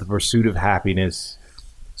The Pursuit of Happiness.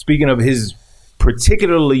 Speaking of his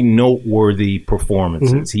particularly noteworthy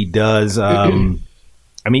performances, he does.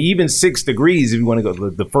 Even 6 Degrees. If you want to go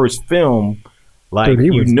the first film, yeah,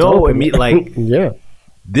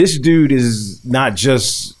 this dude is not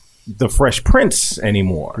just the Fresh Prince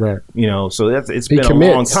anymore. Right. So it's been a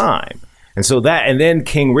long time, and so and then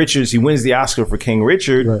King Richards. He wins the Oscar for King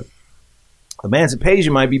Richard. Right.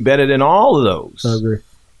 Emancipation might be better than all of those. I agree.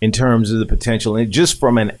 In terms of the potential, and just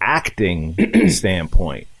from an acting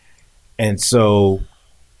standpoint. And so,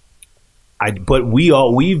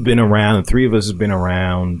 we've been around. The three of us have been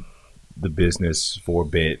around the business for a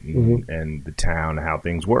bit and the town, how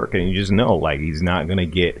things work, and you just know, he's not going to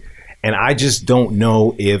get. And I just don't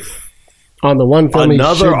know if on the one film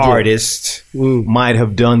another artist might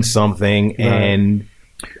have done something, and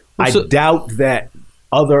I doubt that.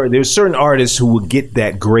 There's certain artists who will get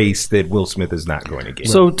that grace that Will Smith is not going to get.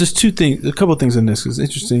 So there's a couple of things in this. It's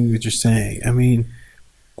interesting what you're saying. I mean,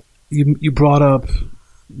 you brought up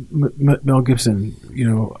Mel Gibson.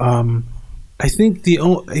 I think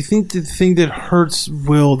the thing that hurts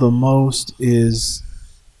Will the most is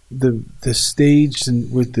the stage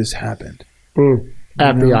in which this happened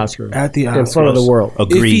at the Oscars, in front of the world.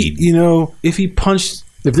 Agreed. If he punched.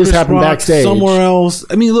 If this Chris happened Rock backstage somewhere else,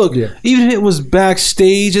 I mean, look, even if it was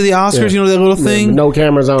backstage at the Oscars, that little thing, no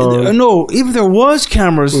cameras on. No, even if there was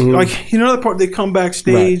cameras, the part they come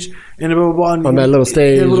backstage and blah, blah, blah, and on that little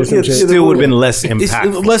stage, it still would have been less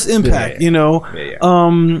impact. Less impact,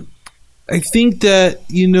 I think that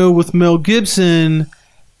with Mel Gibson,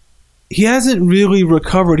 he hasn't really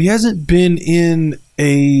recovered. He hasn't been in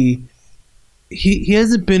he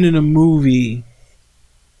hasn't been in a movie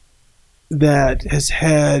that has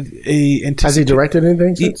had a. Has he directed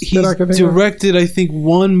anything? He's directed, I think,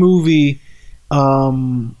 one movie. But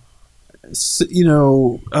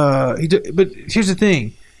here's the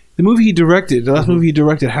thing: the movie he directed, the last movie he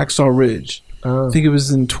directed, Hacksaw Ridge. I think it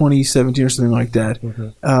was in 2017 or something like that,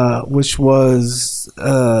 which was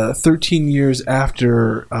 13 years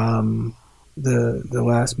after the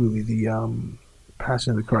last movie, the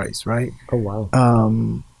Passion of the Christ, right? Oh wow!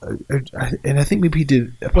 And I think maybe he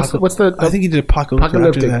did. What's the? I think he did Apocalyptic.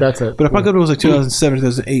 After that. That's it. But Apocalyptic was like 2007,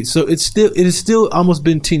 2008. So it has still almost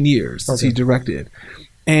been 10 years since he directed,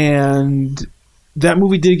 and that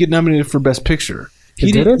movie did get nominated for Best Picture.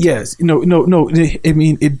 He did it? Yes. No. I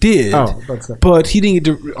mean, it did. Oh, that's it. But he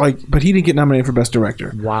didn't get nominated for Best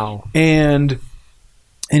Director. Wow. And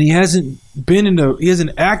he hasn't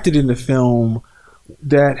acted in the film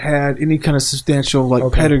that had any kind of substantial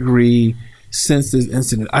pedigree since this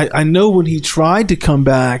incident. I know when he tried to come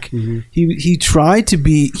back, he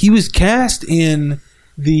was cast in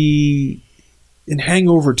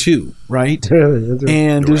Hangover 2, right?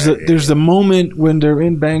 And there's a moment when they're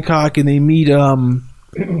in Bangkok and they meet Liam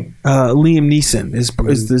Neeson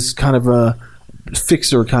is this kind of a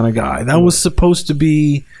fixer kind of guy. That was supposed to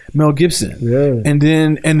be Mel Gibson. Yeah. And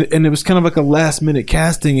then and it was kind of like a last minute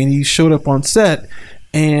casting, and he showed up on set,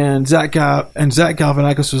 and Zach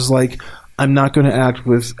Galifianakis was like, I'm not going to act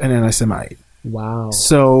with an anti-Semite. Wow.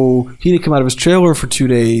 So he didn't come out of his trailer for 2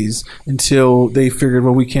 days until they figured,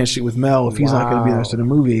 well, we can't shoot with Mel if he's not going to be in the rest of the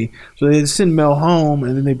movie. So they sent Mel home,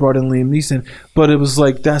 and then they brought in Liam Neeson. But it was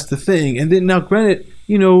like, that's the thing. And then now, granted,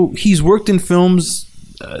 he's worked in films.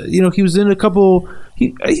 He was in a couple.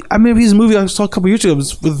 I mean, his movie I saw a couple years ago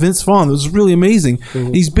was with Vince Vaughn. It was really amazing.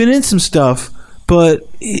 Mm-hmm. He's been in some stuff, but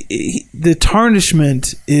the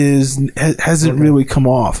tarnishment hasn't really come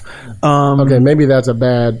off. Okay, maybe that's a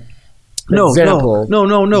bad example. But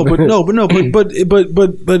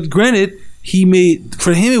granted, he made,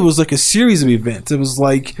 for him it was like a series of events. It was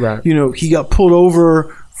like he got pulled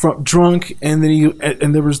over from drunk, and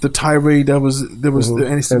then there was the tirade there was the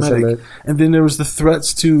anti-Semitic, and then there was the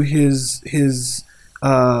threats to his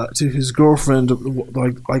girlfriend,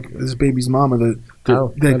 like his baby's mama that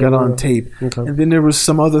got on tape. Okay. And then there was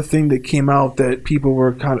some other thing that came out that people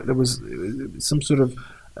were there was some sort of,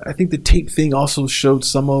 I think the tape thing also showed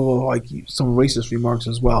some of some racist remarks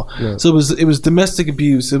as well. Yeah. So it was domestic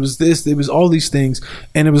abuse. It was this. It was all these things,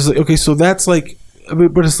 and it was like, okay, so that's like,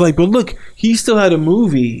 but it's like, but look, he still had a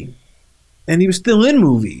movie, and he was still in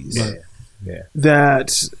movies. Yeah. Yeah.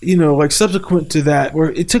 That like subsequent to that, where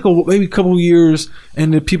it took maybe a couple of years,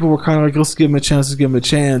 and the people were kind of like, let's give him a chance.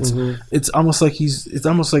 Mm-hmm. It's almost like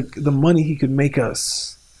the money he could make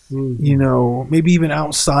us. Mm-hmm. Maybe even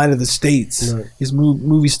outside of the States, his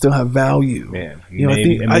movies still have value. Yeah,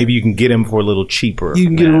 maybe you can get him for a little cheaper. You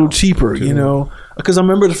can get a little cheaper, because I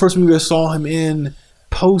remember the first movie I saw him in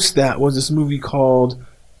post that was this movie called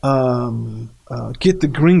Get the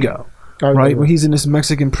Gringo. Right, when he's in this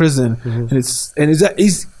Mexican prison, and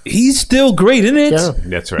he's still great in it. Yeah.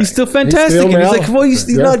 That's right. He's still fantastic. He's like, well, he's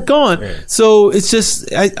not gone. Yeah. So it's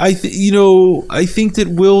just, I think that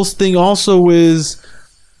Will's thing also is,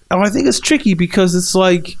 I think it's tricky because it's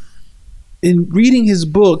like, in reading his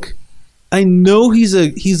book, I know he's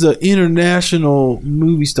an international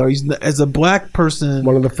movie star. He's, as a black person,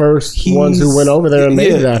 one of the first ones who went over there and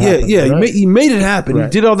made that happen. Yeah, right? he made it happen. Right. He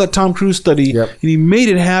did all that Tom Cruise study, and he made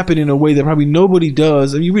it happen in a way that probably nobody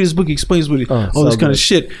does. I mean, you read his book, he explains all this kind of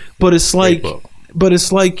shit. But it's like,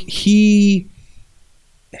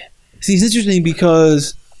 See, it's interesting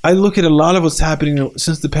because I look at a lot of what's happening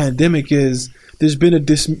since the pandemic is there's been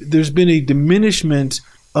a diminishment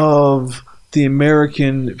of the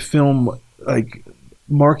American film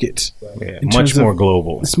market. Yeah, much more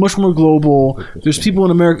global. It's much more global. There's people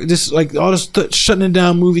in America just like all this shutting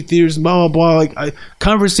down movie theaters and blah blah blah.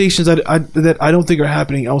 Conversations that I don't think are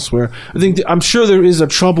happening elsewhere. I'm sure there is a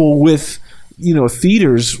trouble with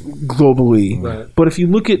theaters globally, right. But if you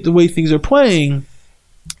look at the way things are playing,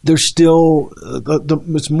 there's still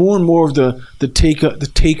it's more and more of the take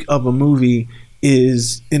of a movie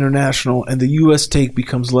is international, and the U.S. take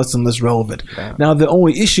becomes less and less relevant. Yeah. Now, the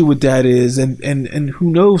only issue with that is, and who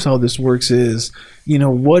knows how this works, is,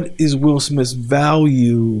 what is Will Smith's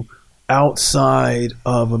value outside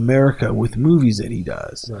of America with movies that he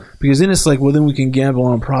does? Right. Because then it's like, well, then we can gamble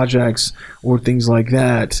on projects or things like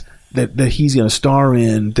that he's going to star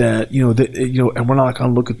in, and we're not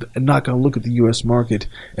going to look at the U.S. market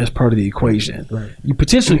as part of the equation. Right. You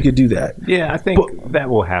potentially could do that. Yeah, I think that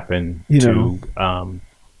will happen too.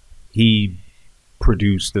 He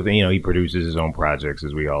produces his own projects,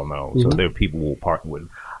 as we all know. So there are people who will partner with him.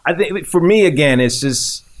 I think for me, again, it's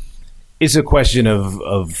a question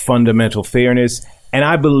of fundamental fairness, and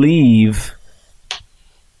I believe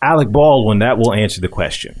Alec Baldwin, that will answer the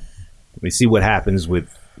question. We see what happens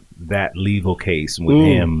with that legal case with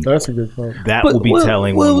him. That's a good point. That will be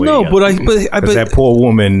telling. Well, no, but that poor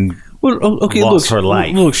woman. Lost her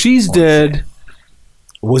life. Look, she's dead. It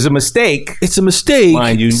was a mistake. It's a mistake,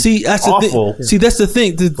 mind you. See, that's awful. The thing. See, that's the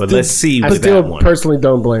thing. But let's see. I still personally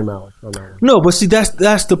don't blame Alec on that one. No, but see,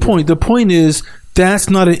 that's the point. The point is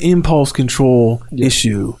that's not an impulse control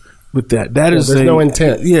issue. With that is there's no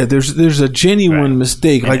intent. Yeah, there's a genuine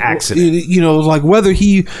mistake, an accident. Like whether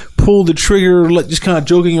he pulled the trigger, just kind of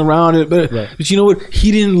joking around it. But you know what?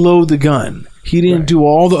 He didn't load the gun. He didn't do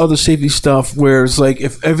all the other safety stuff. Whereas, like,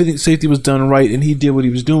 if everything safety was done right and he did what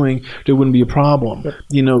he was doing, there wouldn't be a problem.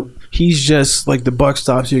 You know, he's just like the buck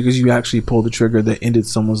stops here because you actually pulled the trigger that ended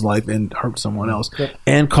someone's life and hurt someone else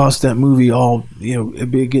and cost that movie all. You know,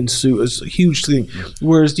 it be getting sued. It's a huge thing.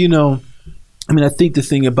 Whereas, you know, I mean, I think the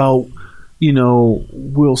thing about, you know,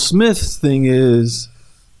 Will Smith's thing is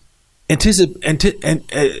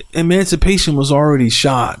Emancipation was already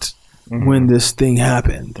shot when this thing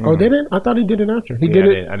happened. Oh, did it? I thought he did it after. He did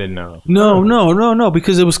it. I didn't know. No,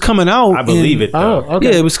 because it was coming out. I believe it. Though. Oh,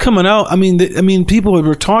 okay. Yeah, it was coming out. I mean, people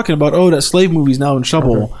were talking about, that slave movie's now in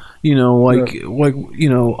trouble. You know, like you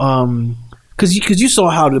know, because you saw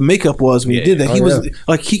how the makeup was when he did that. He was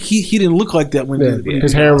like he didn't look like that when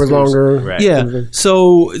his hair was longer. Right. Yeah.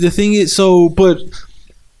 So the thing is, but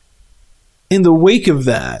in the wake of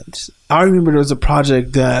that, I remember there was a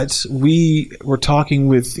project that we were talking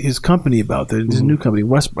with his company about. This new company,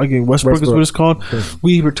 Westbrook is what it's called.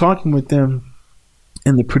 We were talking with them,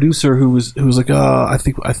 and the producer who was like, I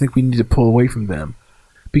think we need to pull away from them.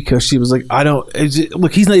 Because she was like,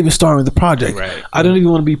 look, he's not even starring in the project. Right. I don't even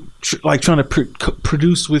want to be trying to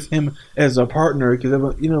produce with him as a partner because,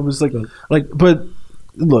 you know, it was like, but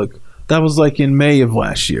look, that was like in May of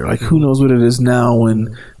last year. Like, who knows what it is now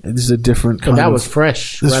when this is a different kind that of. was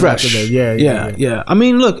fresh. It's fresh. Yeah. I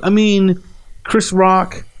mean, Chris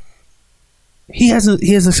Rock, he hasn't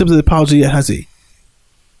accepted the apology yet, has he?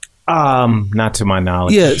 Not to my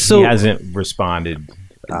knowledge. Yeah, so he hasn't responded.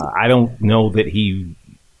 I don't know that he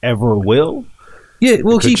ever will. Yeah,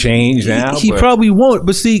 well, he change now. He probably won't.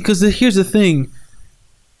 But see, because here's the thing.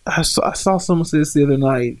 I saw someone say this the other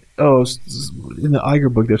night. Oh, in the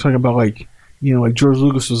Iger book, they're talking about like George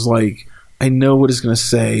Lucas was like, I know what it's going to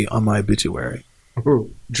say on my obituary.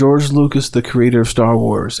 George Lucas, the creator of Star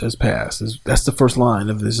Wars, has passed. That's the first line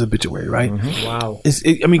of this obituary, right? Mm-hmm. Wow.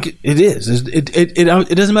 It is.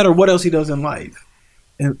 It doesn't matter what else he does in life.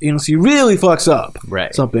 And so he really fucks up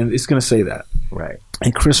something, it's going to say that. Right.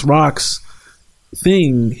 And Chris Rock's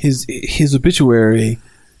thing, his obituary,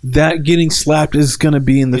 that getting slapped is going to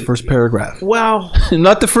be in the first paragraph. Well,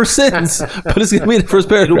 not the first sentence, but it's going to be in the first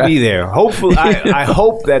paragraph. It'll be there. Hopefully, I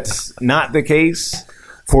hope that's not the case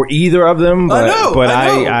for either of them. But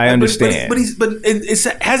I understand. But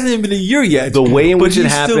it hasn't even been a year yet. The way in which it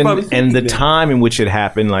happened and the time in which it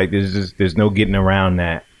happened, like there's no getting around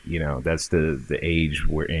that. You know, that's the age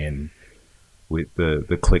we're in with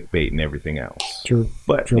the clickbait and everything else. True.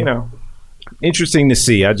 But, you know, interesting to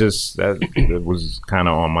see. That was kind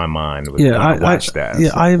of on my mind. I watched that. Yeah,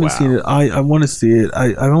 I haven't seen it. I want to see it.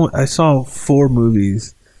 I saw 4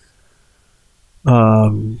 movies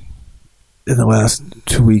in the last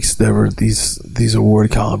 2 weeks. There were these award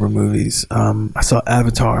caliber movies. I saw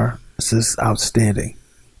Avatar. This is outstanding.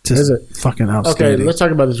 Just fucking outstanding. Okay, let's talk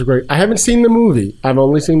about this. Great. I haven't seen the movie. I've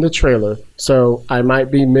only seen the trailer, so I might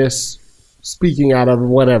be speaking out of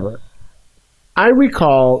whatever. I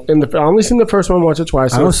recall I only seen the first one once or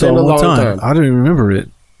twice. So I saw it a long time. I don't even remember it.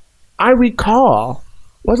 I recall,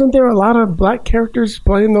 wasn't there a lot of black characters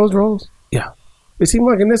playing those roles? Yeah, it seemed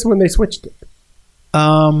like in this one they switched it.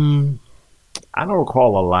 I don't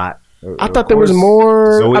recall a lot. I thought there was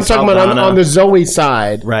more. I'm talking about on the Zoe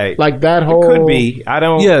side, right? Like that whole. It could be. I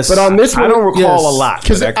don't. Yes, but on this one, I don't recall a lot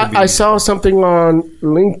because I saw something on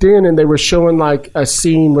LinkedIn and they were showing like a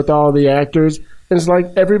scene with all the actors, and it's like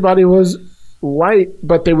everybody was white,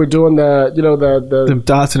 but they were doing the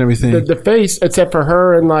dots and everything, the face, except for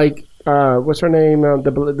her and like what's her name?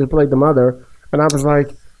 They played the mother, and I was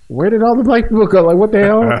like, where did all the black people go? Like, what the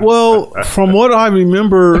hell? Well, from what I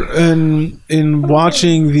remember in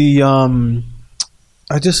watching the,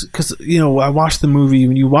 because I watched the movie.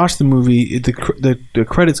 When you watch the movie, the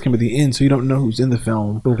credits come at the end, so you don't know who's in the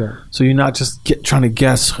film. Okay. So you're not just trying to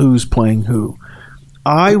guess who's playing who.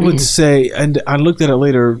 I would say, and I looked at it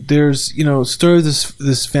later. There's story of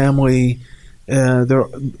this family.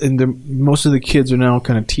 Most of the kids are now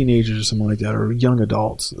kind of teenagers or something like that, or young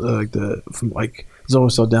adults, Zoe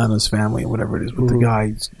Saldana's family, or whatever it is, with the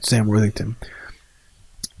guy Sam Worthington.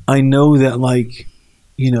 I know that,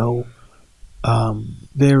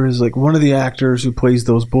 there is one of the actors who plays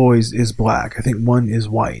those boys is black. I think one is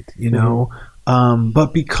white.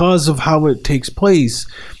 But because of how it takes place,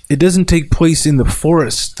 it doesn't take place in the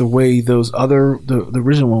forest the way the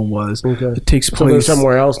original one was. Okay. It takes place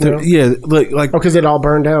somewhere else now? Because it all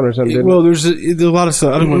burned down or something. Well, there's a lot of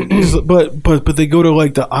stuff. I don't know, but they go to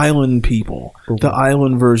the island people, the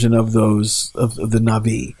island version of those of the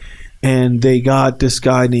Na'vi, and they got this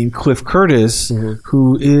guy named Cliff Curtis,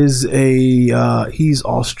 who is he's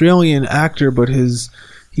Australian actor, but his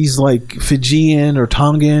He's like Fijian or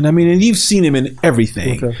Tongan. I mean, and you've seen him in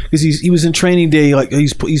everything because he was in Training Day. Like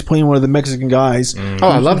he's playing one of the Mexican guys. Oh,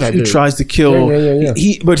 I love that who dude. tries to kill. Yeah.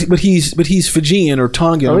 But he's Fijian or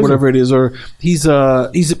Tongan or whatever it is, or he's a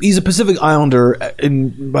Pacific Islander. I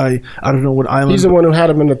don't know what island. He's the one who had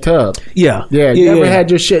him in the tub. Yeah. You ever had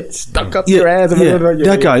your shit stuck up your ass?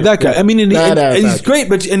 That guy. I mean, and he's great,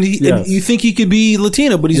 but and you think he could be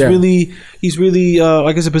Latino, but he's really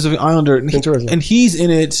like I said, Pacific Islander, and he's in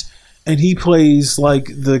it, and he plays like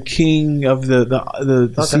the king of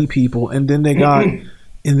the sea people, and then they got.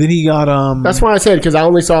 And then he got That's why I said, because I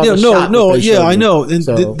only saw the shot. I know. And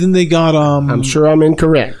then they got I'm sure I'm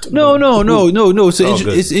incorrect. No. It's an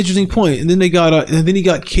interesting point. And then they got and then he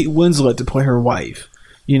got Kate Winslet to play her wife.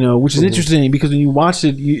 You know, which is interesting because when you watch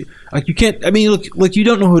it, you can't. I mean, look, you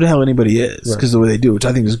don't know who the hell anybody is because of the way they do, which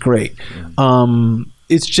I think is great.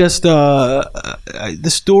 It's just the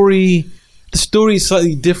story. The story is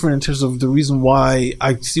slightly different in terms of the reason why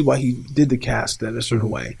I see why he did the cast that a certain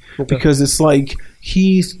way. Because it's like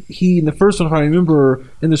he in the first one, if I remember,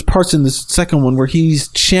 and there's parts in the second one where he's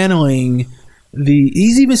channeling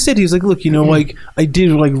he's even said, he's like, look, like I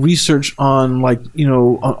did like research on like,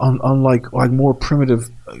 on like more primitive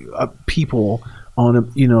people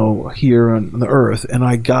on, here on the earth. And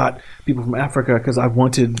I got people from Africa because I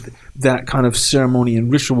wanted that kind of ceremony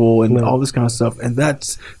and ritual and all this kind of stuff. And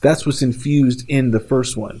that's what's infused in the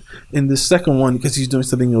first one. In the second one, because he's doing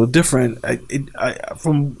something a little different,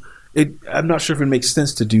 I'm not sure if it makes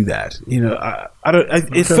sense to do that.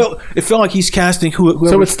 It felt like he's casting whoever.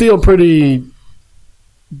 So it's still pretty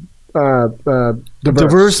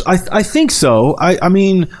diverse. I think so. I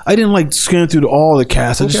mean, I didn't like scan through all the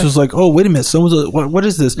cast. I just was like, oh, wait a minute, what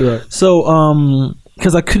is this? Right. So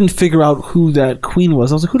because I couldn't figure out who that queen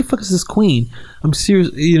was. I was like, who the fuck is this queen? I'm serious,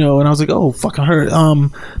 and I was like, oh, fucking her.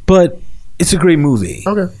 But it's a great movie.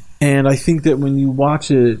 Okay. And I think that when you watch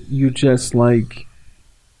it, you just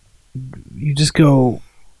go,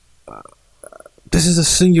 this is a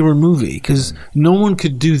singular movie because no one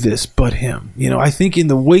could do this but him. I think in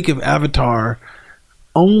the wake of Avatar,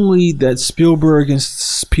 only that Spielberg and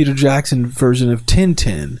Peter Jackson version of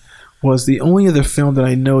Tintin was the only other film that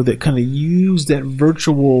I know that kind of used that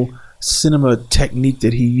virtual cinema technique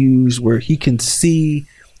that he used where he can see,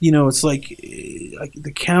 it's like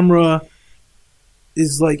the camera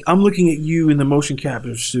is like, I'm looking at you in the motion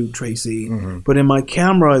capture suit, Tracy, but in my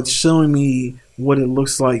camera, it's showing me what it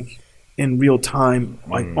looks like in real time,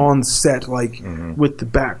 like on set, like with the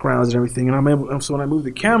backgrounds and everything. And so when I move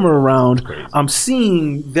the camera around, I'm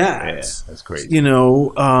seeing that. Yeah, that's crazy.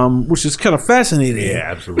 Which is kind of fascinating.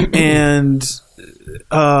 Yeah, absolutely. And so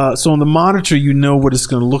on the monitor, what it's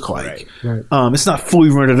going to look like. Right. It's not fully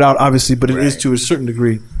rendered out, obviously, but it is to a certain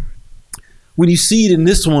degree. When you see it in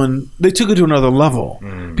this one, they took it to another level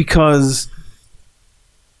because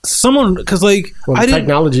the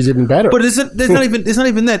technology's even better. But it's not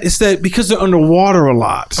even that. It's that because they're underwater a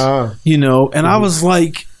lot, and I was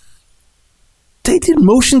like, they did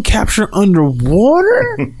motion capture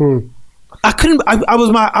underwater. I couldn't. I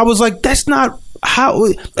was like, that's not how.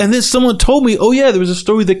 And then someone told me, oh yeah, there was a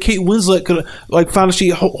story that Kate Winslet could found she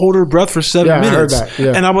hold her breath for 7 minutes. I heard that.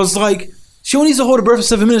 Yeah. And I was like, she only needs to hold her breath for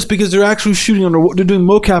 7 minutes because they're actually shooting underwater. They're doing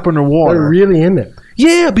mocap underwater. They're really in it.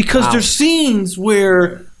 Yeah, because there's scenes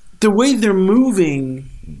where the way they're moving,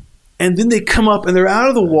 and then they come up and they're out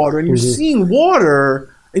of the water, and you're seeing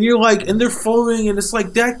water, and you're like, and they're floating, and it's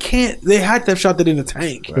like that can't. They had to have shot that in a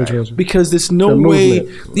tank because there's no way.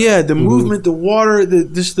 Movement. Yeah, the movement, the water,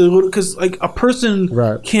 because like a person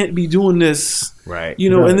can't be doing this, right?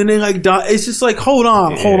 And then they like die. It's just like hold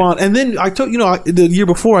on, and then I told the year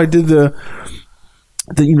before I did the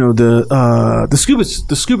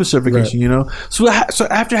scuba certification, so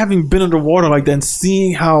after having been underwater like that and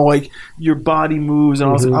seeing how like your body moves, and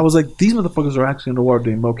I was like, these motherfuckers are actually underwater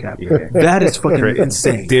doing mocap. That is fucking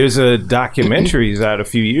insane. There's a documentary out a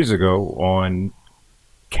few years ago on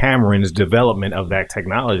Cameron's development of that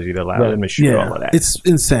technology that allowed him to shoot all of that. It's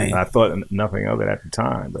insane. And I thought nothing of it at the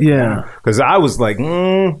time, but because I was like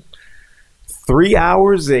 3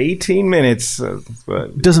 hours 18 minutes,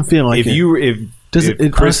 but doesn't feel like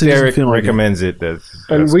if Chris Derrick recommends it, that's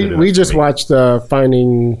we just watched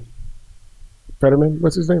Finding Fetterman.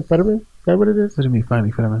 What's his name? Fetterman? Is that what it is? What do you mean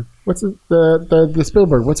Finding Fetterman? What's the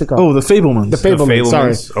Spielberg? What's it called? Oh, The Fabelmans. The Fabelmans.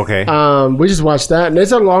 Sorry. Okay. We just watched that, and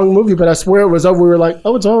it's a long movie, but I swear it was over. We were like,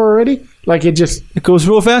 oh, it's over already. Like it goes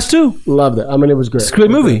real fast too. Loved it. I mean, it was great. It's a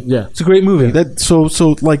great movie. Yeah, it's a great movie. Yeah. That was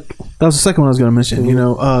the second one I was going to mention. It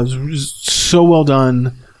was so well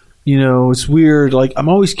done. It's weird. Like I'm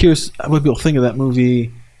always curious what people think of that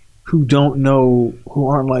movie. who don't know, who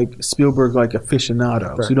aren't like Spielberg, like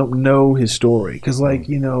aficionados, Right. who don't know his story. Because, like,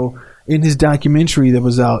 you know, in his documentary that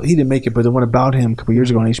was out, he didn't make it, but the one about him a couple years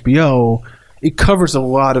ago on HBO, it covers a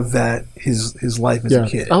lot of that, his life as a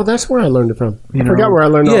kid. Oh, that's where I learned it from. I You know? forgot where I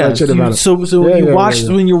learned all that shit about him. So Yeah, when you yeah, watch, yeah,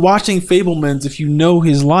 yeah. when you're watching Fabelmans, if you know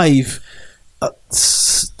his life,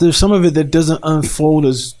 there's some of it that doesn't unfold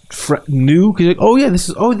as new. Cause you're like,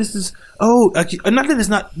 this is not that it's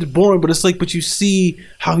not boring, but it's like, but you see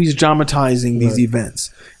how he's dramatizing these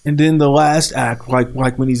events, and then the last act, like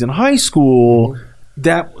when he's in high school.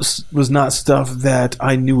 That was not stuff that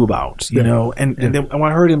I knew about, you know. And then when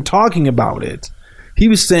I heard him talking about it, he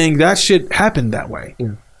was saying that shit happened that way.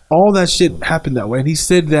 Yeah. All that shit happened that way. And he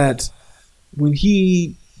said that when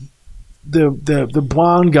the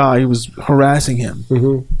blonde guy who was harassing him,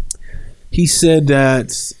 he said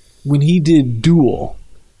that when he did Duel,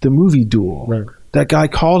 the movie Duel, that guy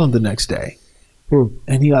called him the next day.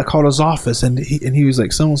 And he called his office, and he was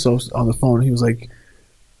like, so-and-so on the phone. And he was like,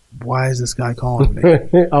 why is this guy calling me?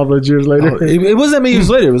 All those years later. It wasn't that many years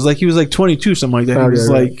later. It was like he was like 22, something like that. He was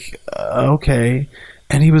right. like, okay.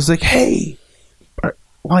 And he was like, hey,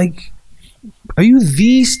 are you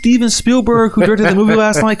the Steven Spielberg who directed the movie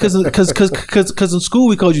last night? Because in school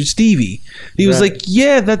we called you Stevie. He was like,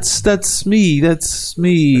 yeah, that's me. That's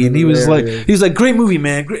me. And he was like, great movie,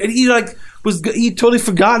 man. And he totally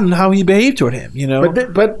forgotten how he behaved toward him, you know.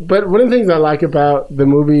 But one of the things I like about the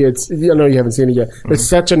movie, it's, I know you haven't seen it yet. It's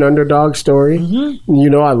such an underdog story. You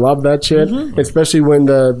know, I love that shit, especially when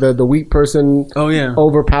the weak person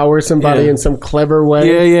overpowers somebody in some clever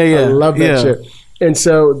way. I love that shit. And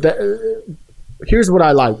so here's what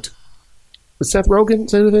I liked. Was Seth Rogen?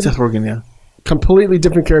 Seth Rogen, yeah. Completely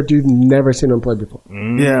different character you've never seen him play before.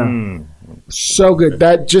 Yeah. So good.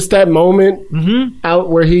 That moment out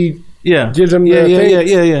where he gives him the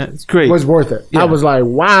thing. It's great. Was worth it. I was like,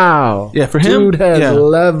 wow. Yeah, for him, dude has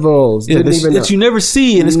levels. Yeah, Didn't even know. that you never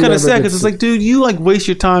see, and it's kind Never of sad did because it's see. like, dude, you like waste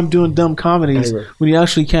your time doing dumb comedies when you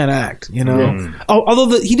actually can't act. You know.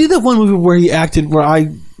 Although he did that one movie where he acted where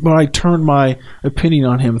I turned my opinion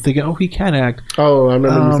on him, thinking, oh, he can act. Oh, I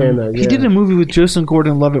remember you saying that. He did a movie with Joseph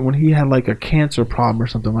Gordon-Levitt when he had like a cancer problem or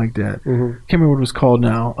something like that. Can't remember what it was called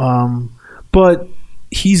now. But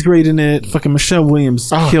he's great in it. Fucking Michelle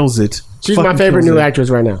Williams kills it. She's my favorite new actress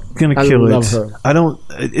right now. Gonna kill it. I love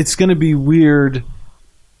her. It's gonna be weird.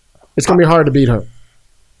 It's gonna be hard to beat her.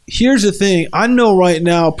 Here's the thing. I know right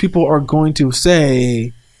now people are going to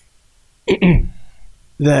say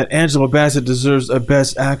that Angela Bassett deserves a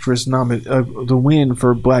Best Actress the win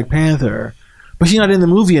for Black Panther, but she's not in the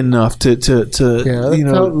movie enough to it felt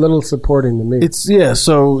a little supporting to me. It's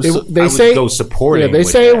so they say go supporting. Yeah, they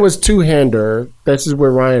say it was two-hander. This is what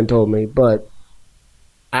Ryan told me, but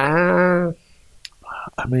I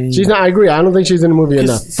mean, she's not. I agree. I don't think she's in the movie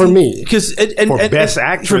enough for me. Because for Best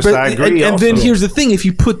Actress, I agree. And then here's the thing: if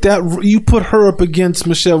you put her up against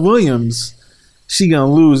Michelle Williams, she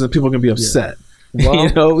gonna lose, and people are gonna be upset. Well,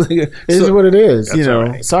 you know, it is what it is. You know,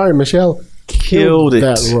 right. Sorry, Michelle killed it.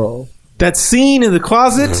 That role. That scene in the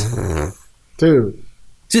closet, dude.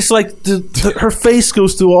 Just like her face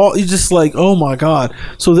goes through all. You're just like, oh my god.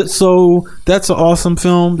 So that's an awesome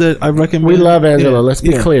film that I recommend. We love Angela. Let's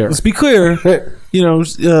be clear. Let's be clear. You know,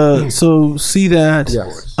 so see that.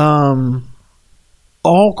 Yes.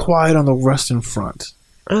 All Quiet on the Western Front.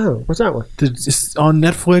 Oh, what's that one? It's on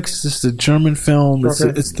Netflix. It's the German film. It's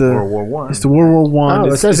the World War One. It's the World War One.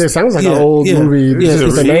 Oh, it sounds like an old movie. Yeah,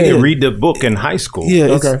 You read the book in high school.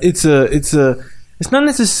 Yeah, it's not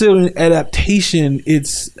necessarily an adaptation.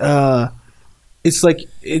 It's an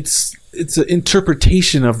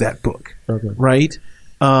interpretation of that book, right?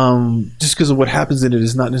 Just because of what happens in it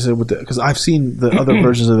is not necessarily because I've seen the other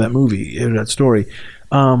versions of that movie or that story.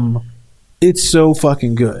 It's so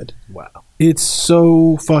fucking good. Wow. It's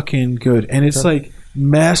so fucking good, and it's like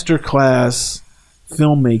masterclass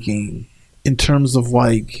filmmaking in terms of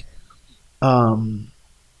like how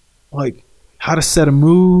to set a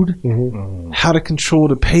mood, how to control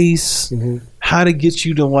the pace, how to get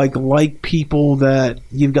you to like people that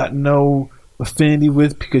you've got no affinity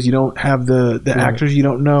with because you don't have the actors you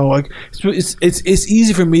don't know. Like it's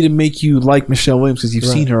easy for me to make you like Michelle Williams because you've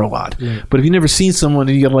seen her a lot. But if you've never seen someone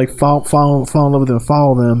and you gotta like fall in love with them and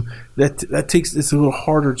follow them, that takes it's a little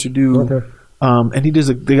harder to do. And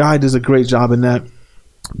the guy does a great job in that.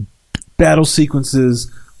 Battle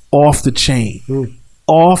sequences off the chain.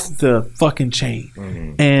 Off the fucking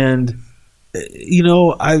chain. And you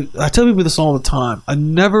know, I tell people this all the time. I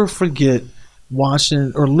never forget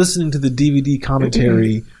watching or listening to the DVD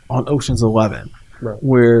commentary on Ocean's 11,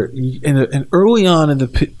 where and early on in the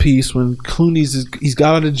piece when Clooney's he's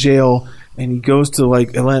got out of jail and he goes to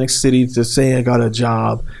like Atlantic City to say I got a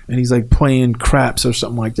job, and he's like playing craps or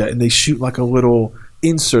something like that, and they shoot like a little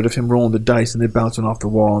insert of him rolling the dice, and they're bouncing off the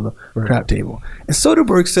wall on the crap table. And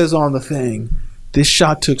Soderbergh says on the thing, this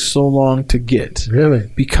shot took so long to get,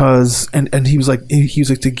 Really? because and he was like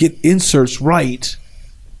to get inserts right,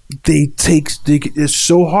 it's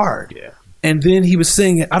so hard. Yeah. And then he was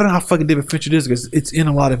saying, I don't know how fucking David Fincher is, because it's in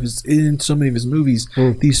in so many of his movies,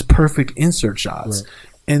 these perfect insert shots. Right.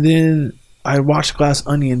 And then I watched Glass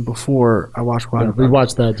Onion before I watched Glass We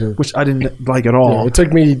watched that too. which I didn't like at all. Yeah, it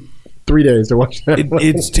took me 3 days to watch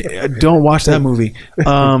that. Don't watch that movie.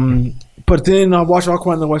 But then I watched All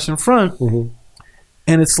Quiet on the Western Front,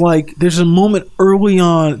 and it's like there's a moment early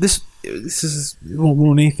on. This is, it won't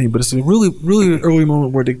ruin anything, but it's a really, really early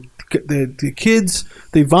moment where the kids,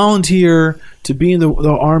 they volunteer to be in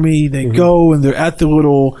the army. They go and they're at the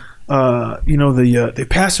little, they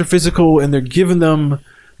pass their physical and they're giving them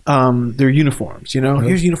their uniforms.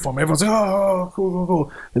 Here's uniform. Everyone's like, oh,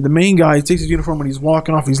 cool. And the main guy takes his uniform and he's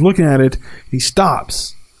walking off. He's looking at it. He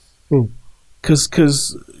stops.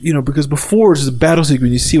 Because before it's just a battle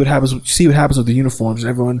sequence. You see what happens. With the uniforms.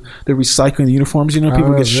 Everyone, they're recycling the uniforms.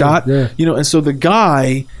 People get shot. Yeah. And so the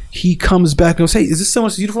guy, he comes back and goes, "Hey, is this someone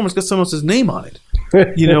else's uniform? It's got someone else's name on it."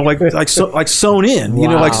 like sewn in.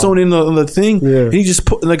 Like sewn in on the thing. Yeah. And he just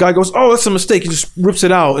and the guy goes, "Oh, that's a mistake." He just rips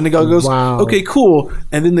it out, and the guy goes, "Okay, cool."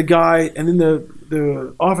 And then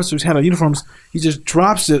the officer's hand on uniforms, he just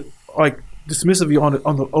drops it like dismissively on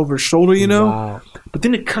the over his shoulder, Wow. But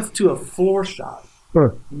then it cuts to a floor shot.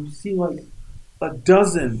 And you see like a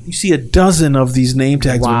dozen of these name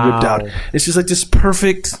tags being ripped out. It's just like this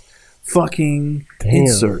perfect fucking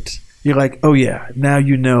insert. You're like, oh yeah, now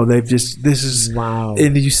they've just, this is,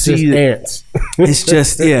 and you see just ants. It's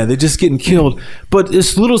just, they're just getting killed. But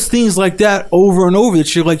it's little things like that over and over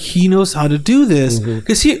that you're like, he knows how to do this.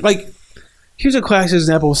 Because here's a classic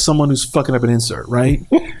example of someone who's fucking up an insert, right?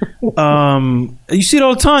 You see it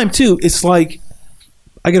all the time too. It's like,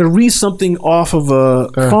 I got to read something off of a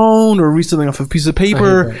phone or read something off of a piece of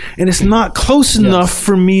paper, and it's not close enough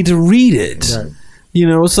for me to read it. Right.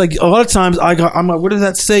 It's like a lot of times I'm like, what does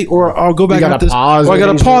that say? Or I'll go back and pause. Or I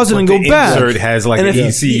got to pause it and go back. Insert has like an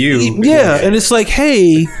ECU. Yeah, and it's like,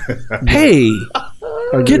 hey,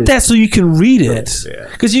 get that so you can read it.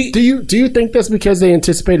 Because do you think that's because they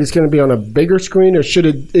anticipate it's going to be on a bigger screen, or should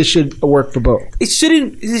it should work for both? It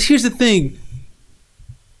shouldn't. Here's the thing.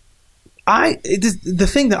 The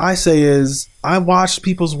thing that I say is I watch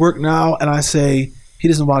people's work now, and I say he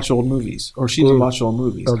doesn't watch old movies or she doesn't watch old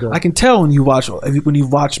movies. Okay. I can tell when you watch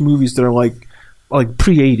movies that are like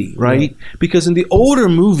pre-80, right? Because in the older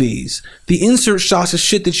movies, the insert shots of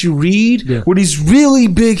shit that you read were these really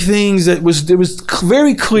big things that was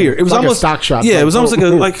very clear. It was like almost a stock shot. Yeah, it was almost like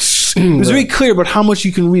it was very clear about how much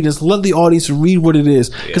you can read. Just let the audience read what it is.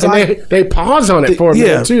 Because they pause on it for a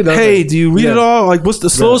minute too. Hey, do you read it all? Like, what's the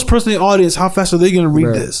slowest person in the audience? How fast are they going to read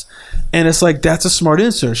this? And it's like, that's a smart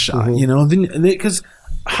insert shot, because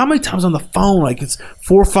how many times on the phone, like it's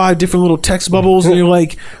 4 or 5 different little text bubbles, and you're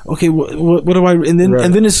like, okay, what do I? And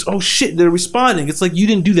then it's, oh shit, they're responding. It's like you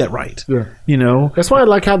didn't do that right. Yeah. That's why I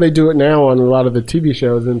like how they do it now on a lot of the TV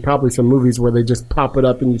shows and probably some movies where they just pop it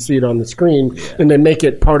up and you see it on the screen, and they make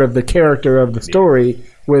it part of the character of the story.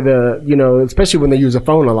 Where especially when they use a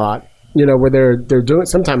phone a lot. Where they're doing.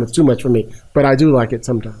 Sometimes it's too much for me, but I do like it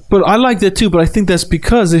sometimes. But I like that too. But I think that's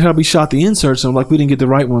because they probably shot the inserts and we didn't get the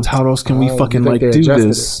right ones. How else can we fucking do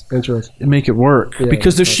this and make it work? Yeah,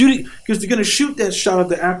 because they're shooting. Because they're going to shoot that shot of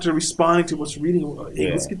the actor responding to what's reading.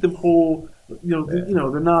 Hey, let's get the whole.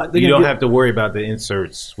 They're not. You don't have to worry about the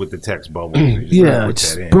inserts with the text bubbles.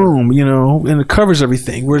 It's boom. And it covers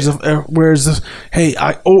everything. Whereas hey,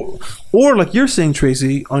 or like you're saying,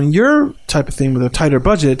 Tracy, on your type of thing with a tighter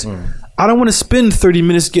budget. I don't want to spend 30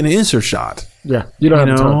 minutes getting an insert shot. Yeah, you don't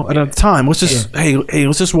have time. At a time. Let's just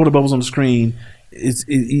let's just roll the bubbles on the screen.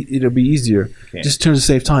 It'll be easier. Just in terms of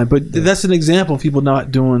save time. But that's an example of people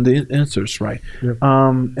not doing the inserts right. Yeah.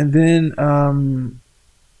 And then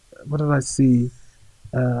what did I see?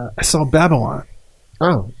 I saw Babylon.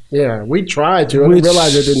 Oh yeah, we tried to. I didn't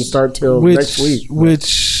realize it didn't start till next week.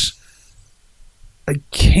 Which I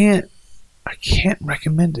can't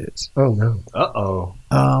recommend it. Oh no.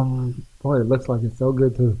 Boy, it looks like it's so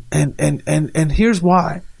good too. And here's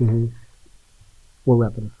why. Mm-hmm. We'll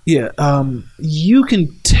wrap it up. Yeah. You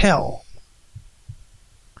can tell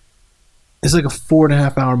it's like a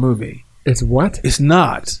 4.5 hour movie. It's what? It's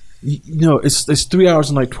not. It's 3 hours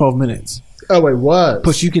and like 12 minutes. Oh, it was.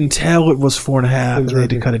 But you can tell it was 4.5 and they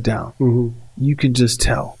had to cut it down. Mm-hmm. You can just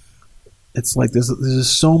tell. It's like there's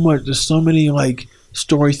so much. There's so many like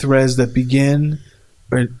story threads that begin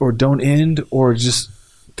or don't end, or just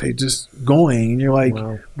they just going, and you're like,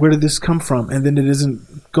 Wow. where did this come from? And then it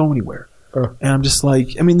doesn't go anywhere. Uh. And I'm just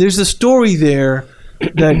like, I mean, there's a story there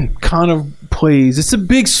that kind of plays. It's a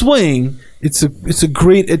big swing. It's a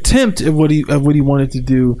great attempt at what he wanted to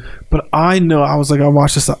do. But I know, I was like, I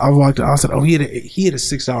watched this. I said, oh, he had a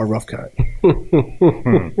 6-hour rough cut.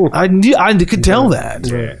 I could tell that.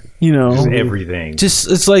 Yeah. You know, Just everything. Just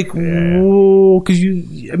it's like, whoa, because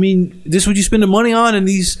I mean, this is what you spend the money on, and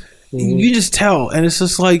these you just tell, and it's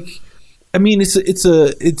just like, I mean,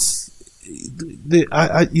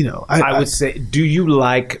 I would say,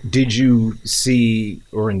 did you see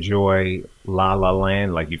or enjoy La La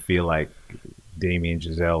Land? Like, you feel like Damien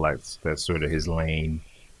Chazelle, that's sort of his lane.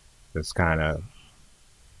 That's kind of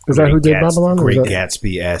Is that who did Babylon? Great Or is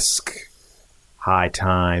Gatsby-esque, High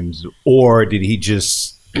Times, or did he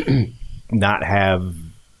just not have?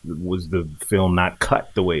 Was the film not cut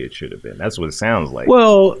the way it should have been? That's what it sounds like.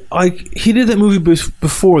 well, like he did that movie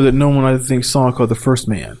before that no one I think saw, called The First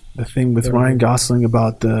Man. The thing with Ryan Gosling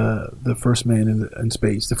about the first man in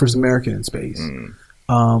space, the first American in space,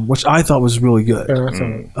 which I thought was really good. Yeah, that's all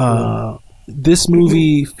right. This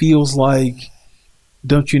movie feels like,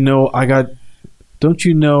 don't you know I'm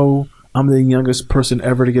the youngest person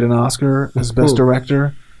ever to get an Oscar as best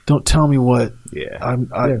director? Don't tell me what. Yeah.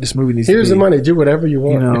 This movie needs. Here's to be, the money. Do whatever you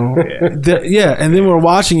want. You know. Yeah. And then we're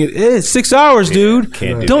watching it. It's 6 hours, dude.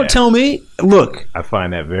 Can't do Don't that. tell me. Look, I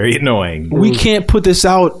find that very annoying. we can't put this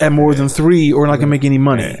out at more than 3, or we're not gonna make any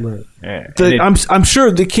money. Right. Yeah. I'm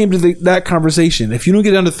sure they came to that conversation. If you don't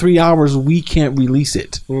get down to 3 hours, we can't release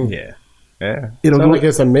it. Yeah. It'll Sound go. like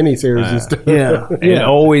it's a mini series and stuff. Yeah. It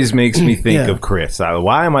always makes me think Yeah. of Chris.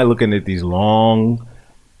 Why am I looking at these long,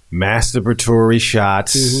 masturbatory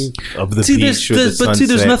shots of the beach or the sunset?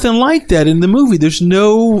 there's nothing like that in the movie. There's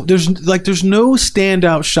no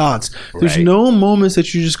standout shots. There's Right. no moments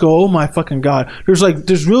that you just go, oh my fucking god.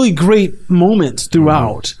 There's really great moments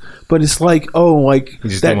throughout, but it's like, oh, like You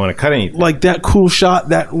just that, didn't want to cut anything. like that cool shot,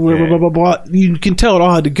 that blah, blah, blah, blah. You can tell it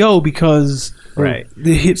all had to go because Right.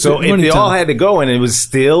 the hit. So if running they all time. had to go and it was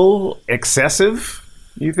still excessive,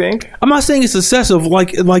 you think? I'm not saying it's excessive.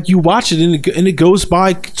 Like you watch it and it goes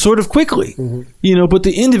by sort of quickly, you know. But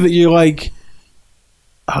the end of it, you're like,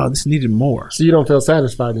 oh, this needed more. So you don't feel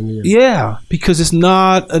satisfied in the end. Yeah, because it's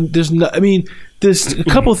not. There's not. I mean, there's a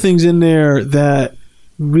couple things in there that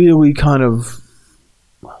really kind of.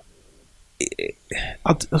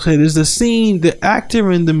 Okay, there's the scene. The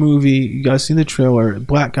actor in the movie, you guys seen the trailer?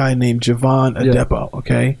 Black guy named Javon Adepo.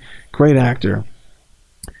 Okay, great actor.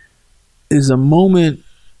 Is a moment.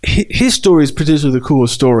 His story is potentially the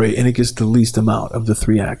coolest story, and it gets the least amount of the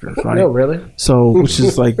 3 actors, right? No, really? So, which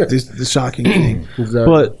is like the shocking thing. Exactly.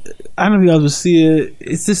 But I don't know if you guys will see it.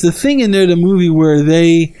 It's just the thing in there, the movie where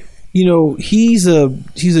they, you know, he's a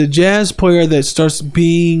jazz player that starts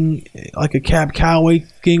being like a Cab Calloway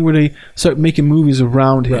thing where they start making movies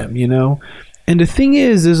around him, Right. you know. And the thing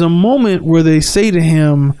is, there's a moment where they say to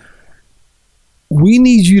him, "We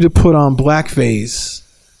need you to put on blackface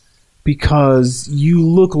because you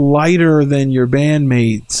look lighter than your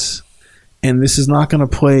bandmates, and this is not going to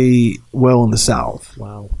play well in the South."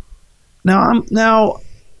 Wow. Now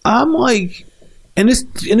I'm like, and it's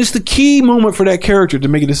the key moment for that character to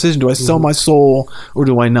make a decision: do I sell my soul or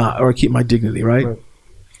do I not, or keep my dignity? Right?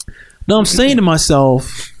 Now I'm saying to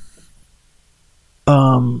myself,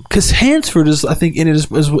 because Hansford is, I think, in it as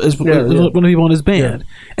one of the people in his band,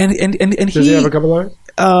 and Does he have a couple lines?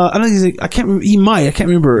 I don't think I can't remember. He might. I can't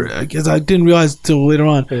remember because I didn't realize until later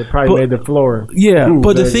on. It probably made the floor. Yeah, Ooh,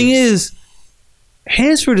 but the there thing it is,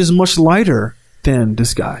 Hansford is much lighter than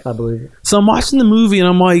this guy. I believe it. So I'm watching the movie and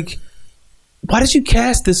I'm like, why did you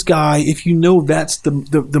cast this guy if you know that's the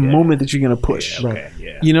moment that you're going to push? Yeah, okay,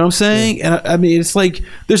 yeah. You know what I'm saying? And I mean, it's like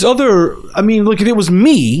there's other. I mean, look, if it was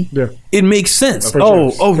me, Yeah. it makes sense. For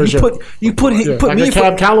Oh, sure. For you sure. put Yeah. put Like me a in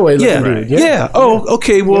Cab Calloway looking yeah, dude. yeah. Oh,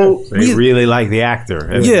 okay. Well, So they really like the actor.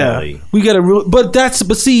 Evidently. yeah, we got to.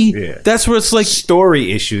 But see, Yeah. that's where it's like.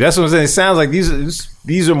 Story issue. That's what I'm saying. It sounds like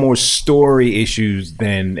these are more story issues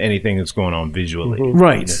than anything that's going on visually.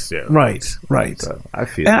 Right, necessarily. right. So I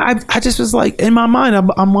feel. And I just was like, in my mind,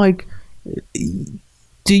 I'm like,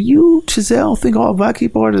 do you, Giselle, think all black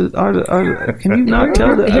people are can you not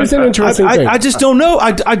tell that? Here's an interesting thing. I just don't know.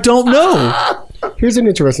 I don't know. Here's an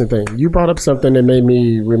interesting thing. You brought up something that made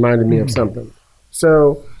me reminded me of something.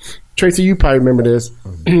 So, Tracy, you probably remember this.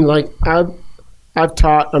 Like I've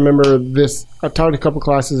taught. I remember this. I taught a couple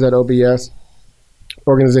classes at OBS,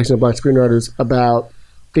 Organization of Black Screenwriters, about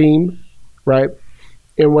theme, right?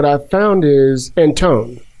 And what I found is and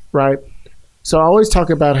tone, right? So I always talk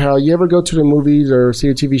about how you ever go to the movies or see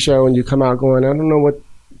a TV show and you come out going, I don't know what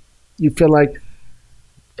you feel like.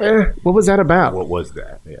 What was that about? What was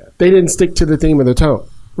that? Yeah. They didn't stick to the theme of the tone,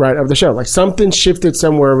 right, of the show. Like something shifted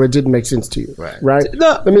somewhere where it didn't make sense to you, right?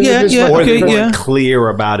 No, I mean, yeah, it's just yeah, like- Or they okay, weren't yeah. clear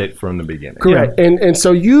about it from the beginning. Correct. And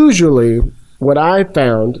so usually what I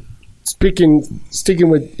found, sticking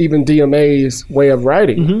with even DMA's way of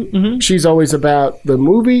writing, she's always about the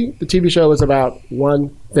movie, the TV show is about one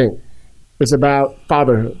thing. It's about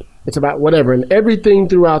fatherhood. It's about whatever. And everything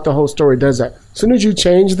throughout the whole story does that. As soon as you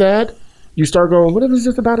change that, you start going, what was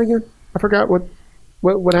this about again? I forgot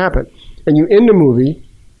what happened. And you end the movie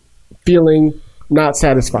feeling not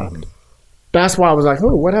satisfied. That's why I was like,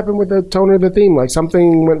 oh, what happened with the tone of the theme? Like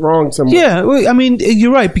something went wrong somewhere. Yeah, well, I mean,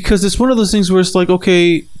 you're right, because it's one of those things where it's like,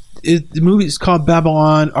 okay, the movie is called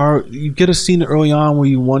Babylon, or you get a scene early on where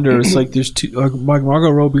you wonder, it's like there's two, Margot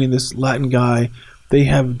Robbie and this Latin guy, they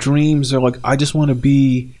have dreams. They're like, I just want to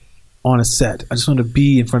be on a set. I just want to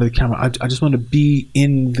be in front of the camera. I just want to be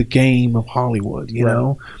in the game of Hollywood, you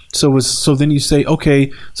know? So then you say,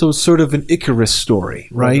 okay, so it's sort of an Icarus story,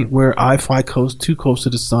 right? Where I fly too close to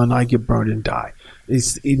the sun, I get burned and die.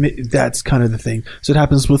 That's kind of the thing. So it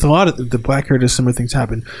happens with a lot of the black characters, similar things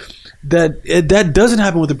happen. That doesn't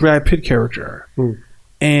happen with the Brad Pitt character.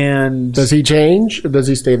 And Does he change or does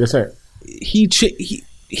he stay the same?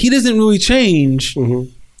 he doesn't really change,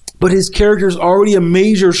 but his character is already a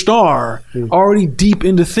major star, already deep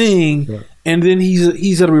into thing, and then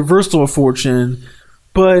he's at a reversal of fortune,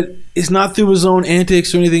 but it's not through his own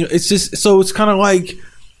antics or anything. It's just so it's kind of like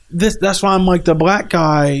this. That's why I'm like the black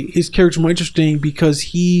guy. His character's more interesting because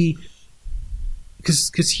he's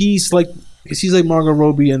like Margot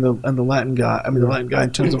Robbie and the Latin guy. I mean the Latin guy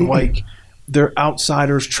in terms of like. They're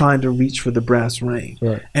outsiders trying to reach for the brass ring,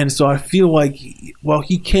 and so I feel like, well,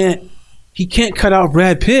 he can't cut out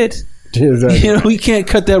Brad Pitt. Exactly. You know, he can't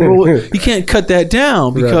cut that role. He can't cut that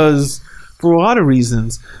down because for a lot of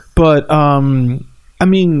reasons. But I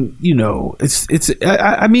mean, you know,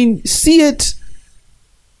 I mean, see it.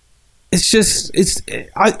 It's just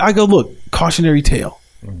I go look cautionary tale.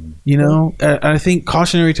 You know, I think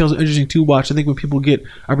cautionary tales are interesting to watch. I think when people get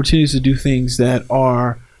opportunities to do things that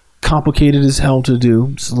are complicated as hell to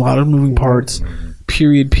do. It's a lot of moving parts.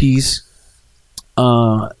 Period piece.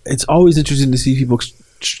 It's always interesting to see people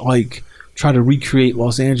like try to recreate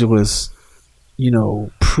Los Angeles, you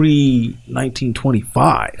know, pre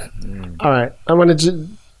 1925. All right, I want to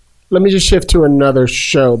let me just shift to another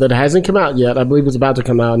show that hasn't come out yet. I believe it's about to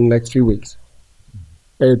come out in the next few weeks.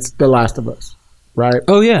 It's The Last of Us, right?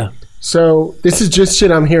 Oh yeah. So this is just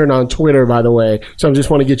shit I'm hearing on Twitter, by the way. So I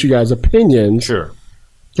just want to get you guys' opinions. Sure.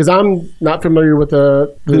 Because I'm not familiar with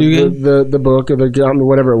the book or the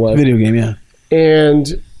whatever it was. Video game, yeah. And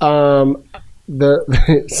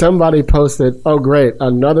somebody posted, oh great,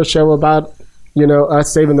 another show about, you know,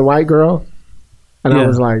 us saving the white girl. And I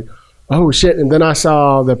was like, oh shit. And then I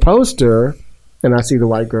saw the poster and I see the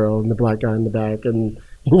white girl and the black guy in the back and,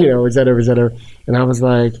 you know, et cetera, et cetera. And I was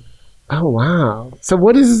like, oh wow. So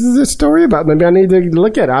what is this story about? Maybe I need to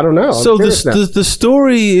look at it. I don't know. So the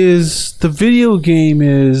story is, the video game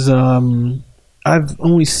is, I've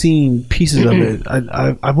only seen pieces of it.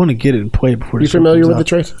 I want to get it and play it before. You familiar with the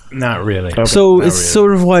trace? Not really. So Not it's really.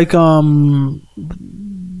 sort of like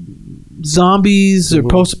zombies or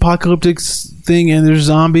post-apocalyptic thing, and there's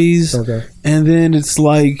zombies, and then it's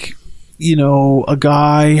like, you know, a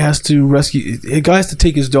guy has to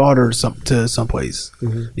take his daughter to someplace.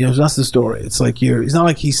 You know, that's the story. It's like it's not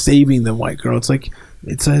like he's saving the white girl. It's like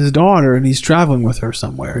it's his daughter, and he's traveling with her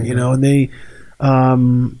somewhere. You know, and they.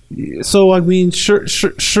 So I mean, sure,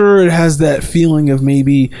 it has that feeling of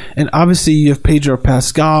maybe, and obviously you have Pedro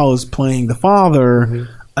Pascal is playing the father.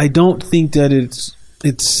 I don't think that it's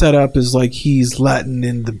set up as like he's Latin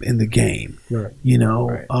in the game, you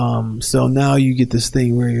know. So now you get this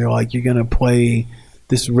thing where you're like you're gonna play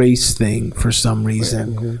this race thing for some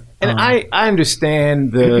reason, and I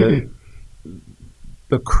understand the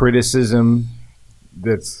criticism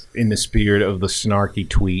that's in the spirit of the snarky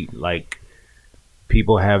tweet. Like,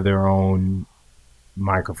 people have their own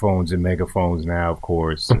microphones and megaphones now, of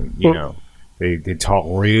course. And, you know, they talk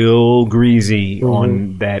real greasy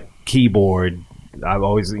on that keyboard. I've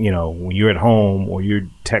always, you know, when you're at home or you're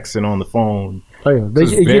texting on the phone,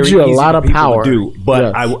 it gives you a lot of power.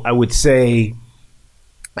 But I would say,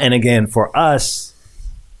 and again, for us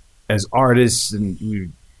as artists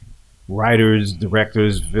and writers,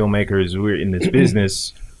 directors, filmmakers, we're in this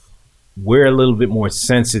business, we're a little bit more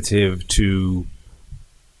sensitive to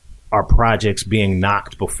our projects being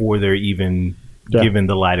knocked before they're even given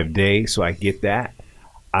the light of day. So I get that.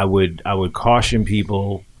 I would caution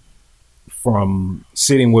people from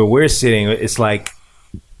sitting where we're sitting, it's like,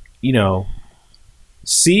 you know,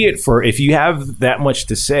 see it for, if you have that much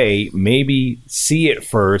to say, maybe see it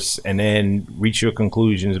first and then reach your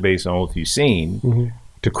conclusions based on what you've seen.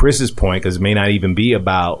 To Chris's point, because it may not even be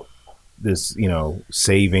about this, you know,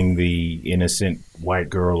 saving the innocent white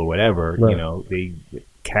girl or whatever. Right. You know, they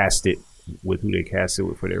cast it with who they cast it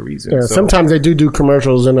with for their reason. Yeah, So- sometimes they do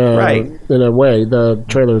commercials in a Right. in a way, the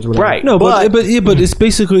trailers, whatever. Right. No, but it's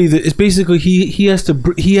basically he has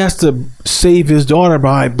to save his daughter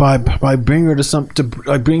by bring her to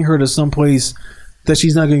bring her to some place that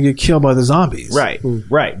she's not going to get killed by the zombies. Right,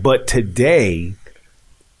 right. But today,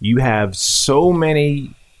 you have so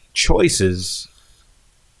many choices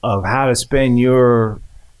of how to spend your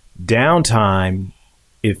downtime.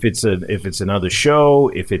 If it's another show,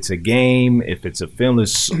 if it's a game, if it's a film,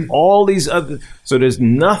 there's all these other. So there's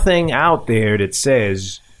nothing out there that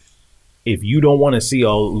says if you don't want to see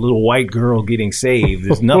a little white girl getting saved,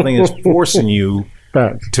 there's nothing that's forcing you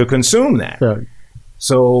Facts. to consume that. Facts.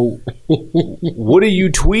 So what are you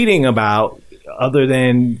tweeting about other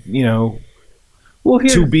than, you know,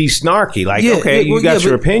 to be snarky? Like, okay, you got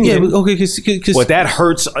your opinion. Yeah, but, okay, because But that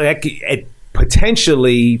hurts. It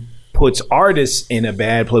potentially puts artists in a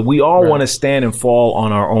bad place. We all want to stand and fall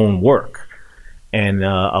on our own work. And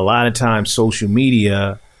a lot of times social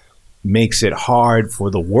media makes it hard for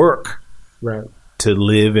the work Right. to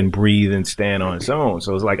live and breathe and stand on its own.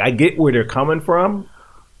 So it's like, I get where they're coming from,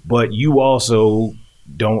 but you also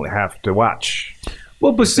don't have to watch.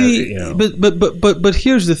 Well, but see, you know. but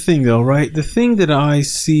here's the thing, though, right? The thing that I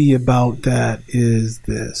see about that is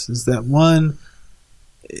that one,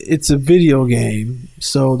 it's a video game,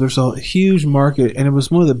 so there's a huge market, and it was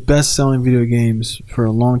one of the best-selling video games for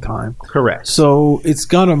a long time. Correct. So it's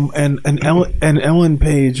got an Ellen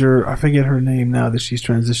Page, or I forget her name now that she's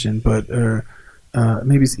transitioned, but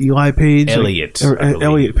maybe it's Eli Page, Elliot, or I believe.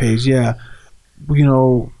 Elliot Page, yeah. You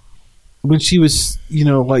know, when she was, you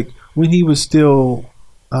know, like when he was still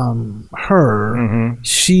her, Mm-hmm.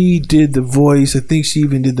 she did the voice. I think she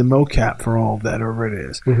even did the mocap for all of that, whatever it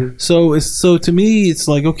is. Mm-hmm. So to me, it's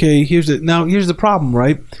like, okay, here's the problem,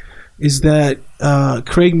 right? Is that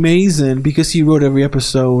Craig Mazin, because he wrote every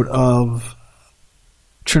episode of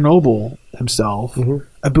Chernobyl himself,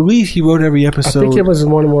 I believe he wrote every I episode. think it was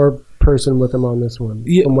one more person with him on this one,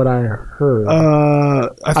 Yeah. from what I heard.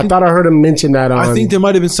 I thought I heard him mention that on. I think there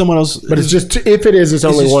might have been someone else, but it's just if it is, it's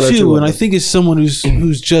only just one or two. and of I them. think it's someone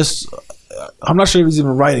who's just. I'm not sure if he's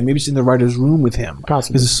even writing. Maybe it's in the writer's room with him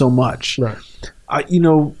Possibly. because it's so much. Right.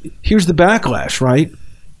 Here's the backlash, right?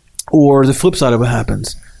 Or the flip side of what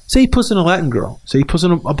happens. Say he puts in a Latin girl. Say he puts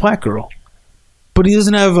in a black girl. But he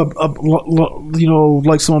doesn't have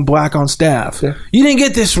like someone black on staff. Yeah. You didn't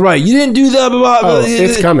get this right. You didn't do that. Blah, blah, Oh, blah.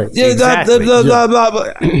 it's coming. Yeah, Exactly. blah, blah, blah,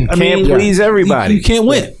 blah. I Can't please everybody. You can't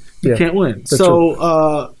win. Yeah. You can't win. That's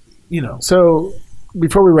So, So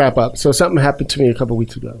before we wrap up, so something happened to me a couple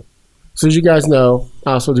weeks ago. So as you guys know,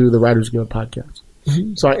 I also do the Writers Guild podcast.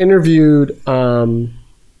 So I interviewed the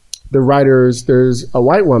writers. There's a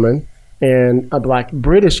white woman and a black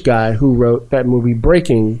British guy who wrote that movie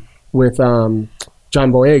Breaking with John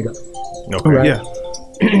Boyega. Okay. Right.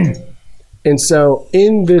 yeah. And so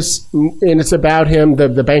in this, and it's about him,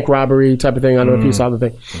 the bank robbery type of thing. I don't know if you saw the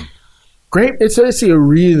thing. Great. It's a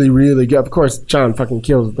really, really good. Of course, John fucking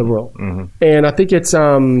kills the role. And I think it's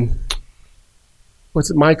what's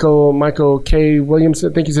it? Michael K.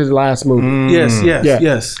 Williamson. I think it's his last movie.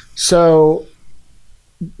 Yes. So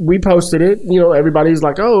we posted it. You know, everybody's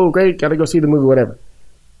like, "Oh, great, got to go see the movie." Whatever.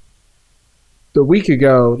 The week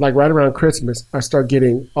ago, like right around Christmas, I start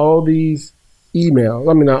getting all these emails.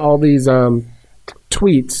 I mean, all these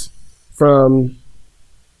tweets from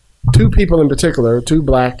two people in particular, two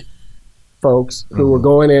black folks who were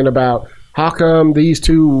going in about how come these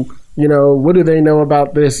two, you know, what do they know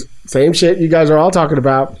about this same shit you guys are all talking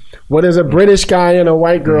about? What does a British guy and a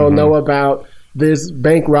white girl know about this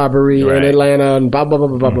bank robbery in Atlanta and blah, blah, blah,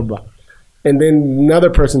 blah, blah, blah, blah. And then another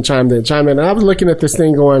person chimed in. And I was looking at this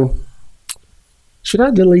thing going, should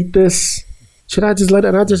I delete this? Should I just let it?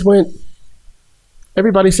 And I just went,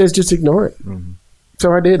 everybody says just ignore it.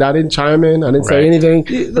 So I did. I didn't chime in. I didn't say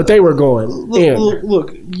anything. But they were going in.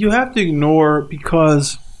 Look, you have to ignore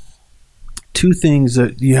because two things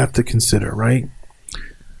that you have to consider, right?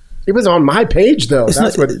 It was on my page, though.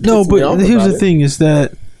 That's what pissed me off here's about the it. thing is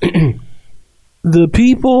that the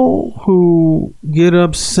people who get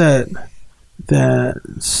upset that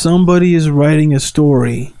somebody is writing a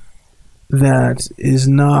story that is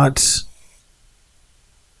not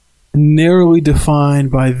narrowly defined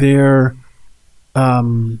by their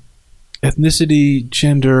ethnicity,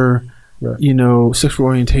 gender, Right. sexual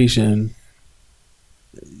orientation,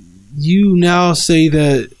 you now say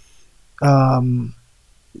that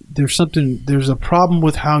there's a problem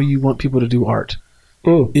with how you want people to do art.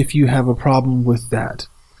 If you have a problem with that,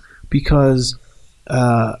 because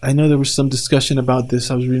I know there was some discussion about this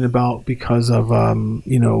I was reading about because of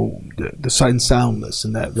the Sight and Soundless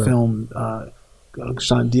in that film.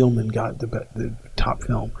 Sean Dielman got the top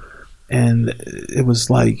film, and it was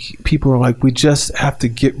like people are like, we just have to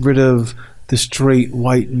get rid of the straight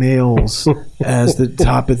white males as the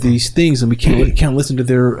top of these things, and we can't listen to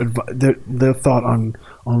their thought on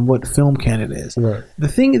what film canon is. Right. The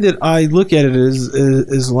thing that I look at it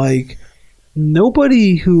is like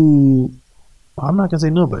nobody who, I'm not gonna say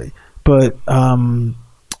nobody, but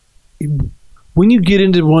when you get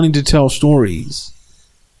into wanting to tell stories,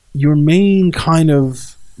 your main kind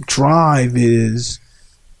of drive is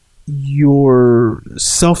your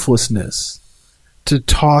selflessness to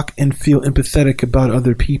talk and feel empathetic about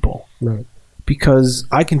other people. Right. Because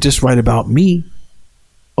I can just write about me,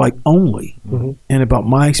 like only, and about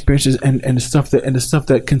my experiences and the stuff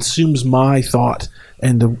that consumes my thought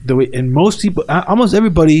and the way. And most people, almost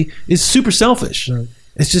everybody, is super selfish. Right.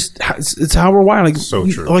 It's just it's how we're wired. Like, so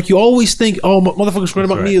true. Like you always think, oh, motherfuckers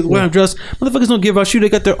worried about me, the way I'm dressed. Motherfuckers don't give a shit. They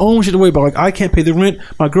got their own shit to worry about. Like, I can't pay the rent.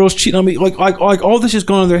 My girl's cheating on me. Like all this is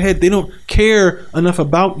going on in their head. They don't care enough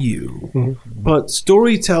about you. But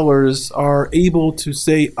storytellers are able to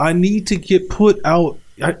say, I need to get put out.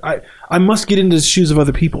 I must get into the shoes of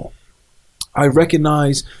other people. I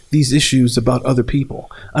recognize these issues about other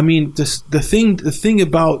people. I mean, the thing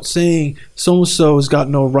about saying so-and-so has got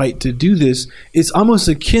no right to do this, it's almost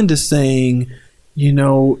akin to saying,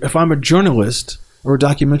 if I'm a journalist or a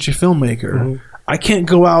documentary filmmaker, I can't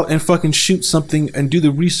go out and fucking shoot something and do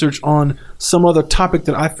the research on some other topic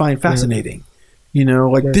that I find fascinating.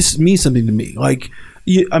 This means something to me.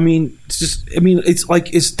 It's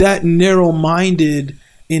that narrow-minded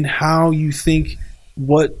in how you think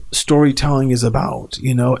what storytelling is about,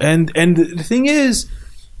 and the thing is,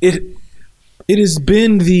 it has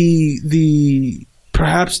been the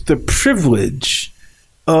perhaps the privilege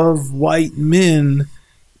of white men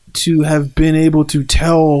to have been able to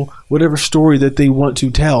tell whatever story that they want to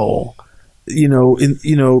tell,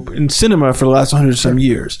 in cinema for the last 100 some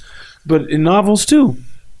years, but in novels too.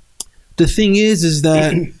 The thing is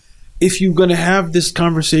that if you're going to have this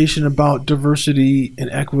conversation about diversity and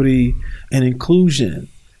equity and inclusion,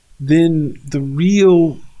 then the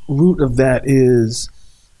real root of that is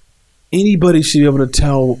anybody should be able to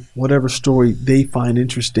tell whatever story they find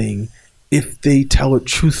interesting if they tell it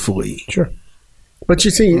truthfully. Sure. But you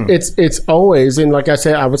see, it's always, and like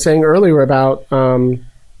I was saying earlier about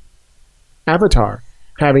Avatar,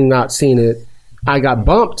 having not seen it, I got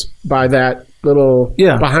bumped by that little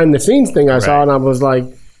behind the scenes thing I saw, and I was like,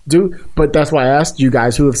 but that's why I asked you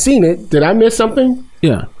guys who have seen it. Did I miss something?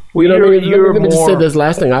 Yeah. Well, let me just say this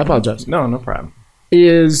last thing. I apologize. No problem.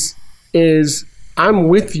 Is I'm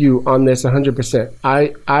with you on this 100%.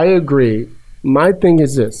 I agree. My thing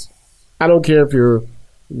is this. I don't care if you're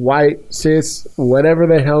white, cis, whatever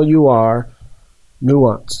the hell you are,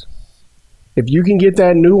 nuance. If you can get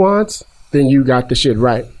that nuance, then you got the shit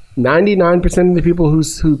right. 99% of the people who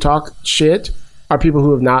talk shit are people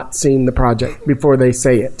who have not seen the project before they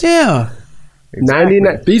say it. Yeah. Exactly.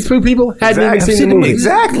 99. These two people hadn't even seen the movie.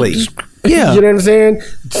 Exactly. Yeah. You know what I'm saying?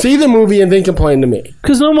 See the movie and then complain to me.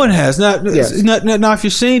 Because no one has. Now, if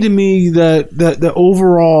you're saying to me that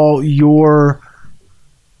overall your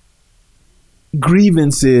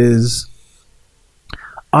grievance is,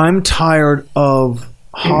 I'm tired of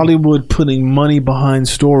Hollywood putting money behind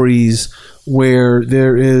stories where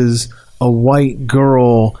there is a white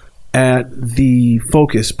girl at the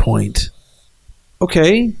focus point.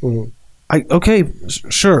 Okay.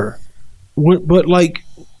 Sure. But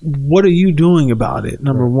what are you doing about it?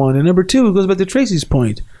 Number one. And number two, it goes back to Tracy's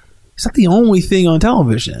point. It's not the only thing on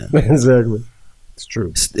television. Exactly. It's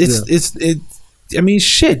true. I mean,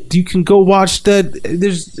 shit. You can go watch that.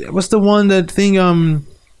 What's the one, that thing, I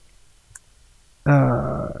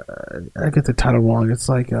get the title wrong. It's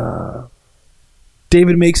like,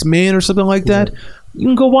 David Makes Man or something like that. You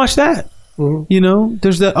can go watch that. Mm-hmm.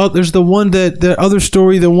 There's that. There's the one that other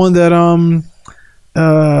story, the one that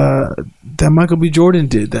that Michael B. Jordan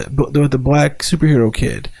did, that the black superhero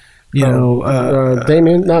kid.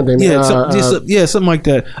 Damien, not Damien. Yeah, something like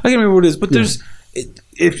that. I can't remember what it is, but there's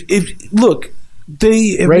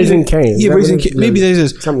Raising Cain. Yeah, Raising Cain. Maybe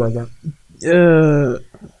there's something like that.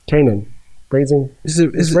 Canaan. Is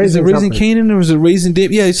it Raising Canaan, or is it Raising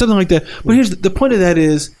David? Yeah, something like that. But here's the point of that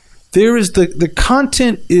is, there is the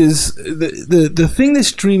content is the thing that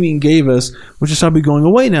streaming gave us, which is probably going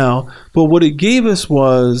away now. But what it gave us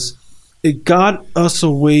was it got us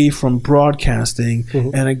away from broadcasting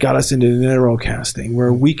and it got us into narrowcasting,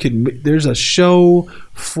 where we could. There's a show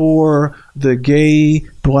for the gay,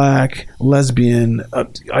 black, lesbian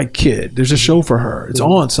kid. There's a show for her. It's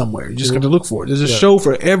on somewhere. You just got to look for it. There's a show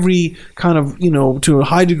for every kind of, to a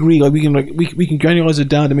high degree. Like we can granularize it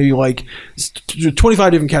down to maybe like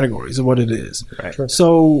 25 different categories of what it is. Right.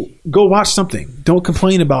 So go watch something. Don't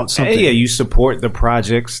complain about something. Yeah, you support the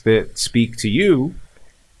projects that speak to you.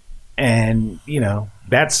 And,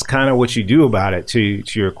 that's kind of what you do about it, to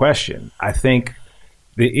your question. I think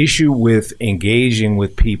the issue with engaging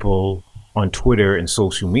with people on Twitter and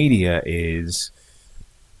social media is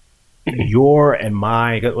your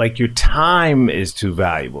time is too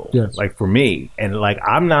valuable. Yes. Like for me. And like,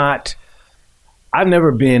 I've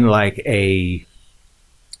never been like a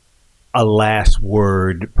last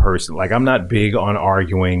word person. Like, I'm not big on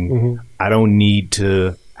arguing. I don't need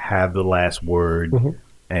to have the last word.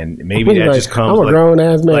 And maybe that just comes I'm a grown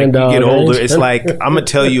ass man, dog. You get older. It's like, I'm gonna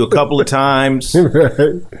tell you a couple of times.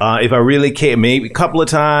 If I really care, maybe a couple of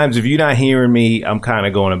times. If you're not hearing me, I'm kind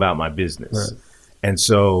of going about my business. Right. And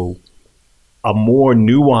so, a more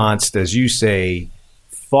nuanced, as you say,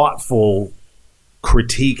 thoughtful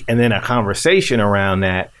critique, and then a conversation around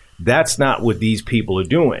that. That's not what these people are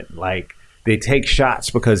doing. Like, they take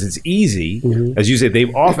shots because it's easy. As you said, they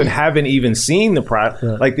often haven't even seen the product.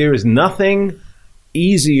 Right. Like, there is nothing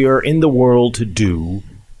easier in the world to do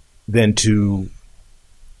than to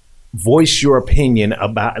voice your opinion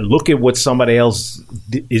about, look at what somebody else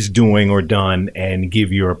is doing or done and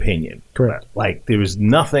give your opinion. Correct. Like, there's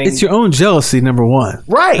nothing. It's your own jealousy, number one.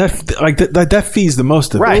 Right. That feeds the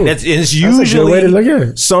most of it. Right. It's usually way to look at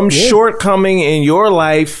it. some shortcoming in your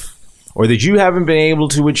life or that you haven't been able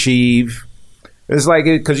to achieve. It's like,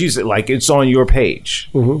 because you said, like, it's on your page.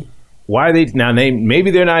 Why are they now?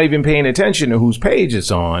 Maybe they're not even paying attention to whose page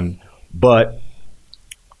it's on, but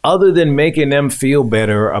other than making them feel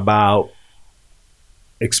better about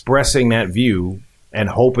expressing that view and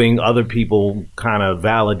hoping other people kind of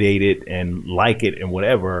validate it and like it and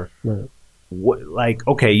whatever,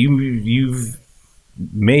 okay, you've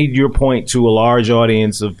made your point to a large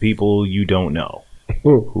audience of people you don't know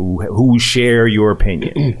who share your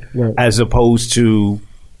opinion, as opposed to,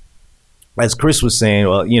 as Chris was saying,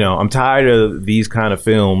 well, I'm tired of these kind of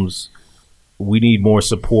films. We need more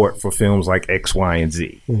support for films like X, Y, and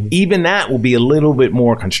Z. Even that will be a little bit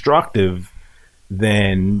more constructive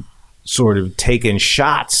than sort of taking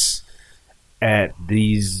shots at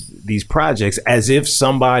these projects as if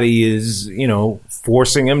somebody is,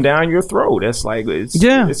 forcing them down your throat. That's like, it's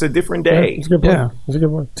a different day. It's a good point. It's a good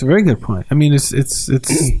point. It's a very good point. I mean, it's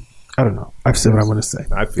I don't know. I've said what I want to say.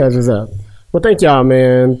 That's what's up. Well, thank y'all,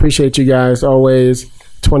 man. Appreciate you guys always.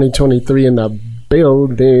 2023 in the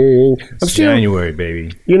building. It's January,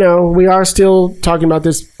 baby. We are still talking about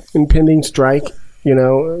this impending strike,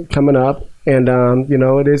 coming up. And,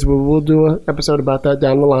 it is, we'll do an episode about that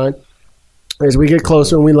down the line as we get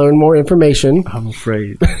closer and we learn more information. I'm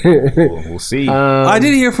afraid. We'll see. I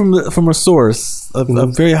did hear from a source, a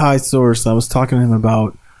very high source. I was talking to him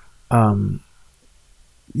about,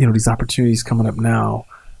 these opportunities coming up now.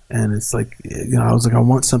 And it's like, I was like, I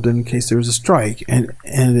want something in case there was a strike. And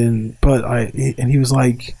he was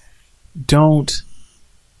like, don't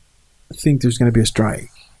think there's going to be a strike.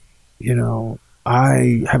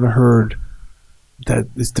 I haven't heard that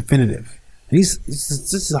it's definitive. And he's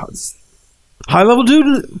high level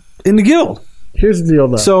dude in the guild. Here's the deal,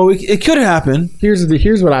 though. So it could happen. Here's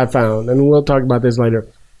what I found, and we'll talk about this later.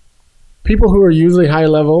 People who are usually high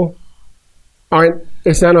level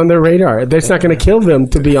it's not on their radar. It's not going to kill them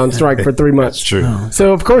to be on strike for 3 months. That's true. No.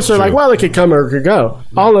 So, of course, they're like, well, it could come or it could go.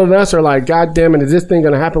 All of us are like, God damn it, is this thing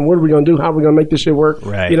going to happen? What are we going to do? How are we going to make this shit work?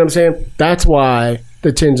 Right. You know what I'm saying? That's why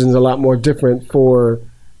the tension's a lot more different for...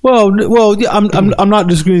 Well, yeah, I'm not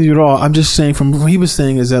disagreeing with you at all. I'm just saying from what he was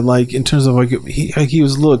saying is that, like, in terms of, like, he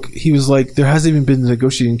was like, there hasn't even been a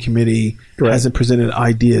negotiating committee, hasn't presented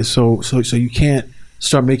ideas. So you can't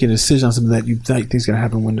start making a decision on something that you think is going to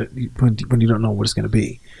happen when you don't know what it's going to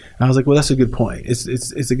be. And I was like, well, that's a good point.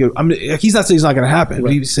 It's a good. I mean, he's not saying it's not going to happen,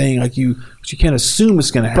 but he's saying like you can't assume it's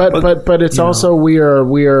going to happen. But it's also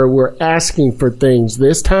we're asking for things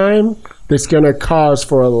this time that's going to cause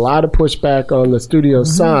for a lot of pushback on the studio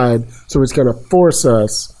side. So it's going to force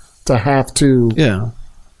us to have to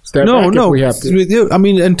step back if we have to. I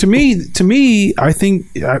mean, and to me, I think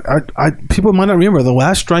I people might not remember the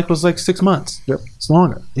last strike was like 6 months. Yep, it's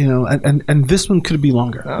longer. And this one could be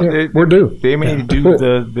longer. We're due. They may do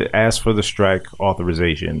the ask for the strike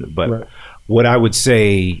authorization, but what I would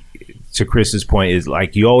say to Chris's point is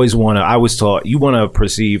like you always want to. I was taught you want to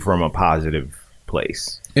perceive from a positive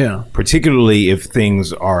place. Yeah. particularly if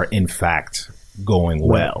things are in fact going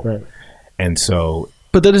well. Right. And so,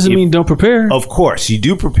 But that doesn't mean don't prepare. of course, you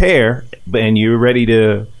do prepare, and you're ready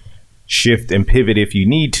to shift and pivot if you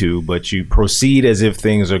need to, but you proceed as if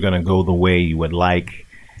things are going to go the way you would like,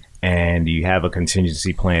 and you have a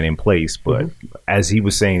contingency plan in place. But as he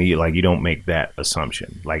was saying, you don't make that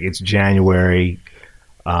assumption. Like, it's January.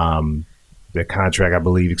 The contract, I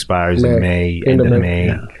believe, expires in May, end of May.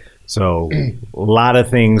 Yeah. So a lot of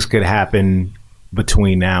things could happen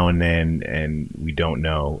between now and then, and we don't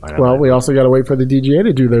know. Well, we also got to wait for the DGA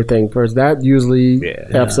to do their thing first. That usually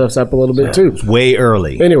F's us up a little bit too. It's way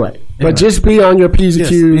early. Anyway, but just be on your P's and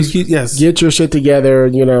Q's. Yes. Get your shit together,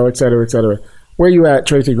 et cetera, et cetera. Where you at,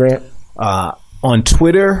 Tracy Grant? On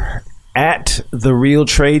Twitter, at The Real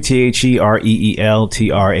Trey,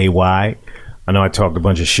 TheReelTray. I know I talked a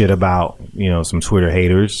bunch of shit about, some Twitter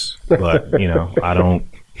haters, but, I don't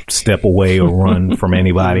step away or run from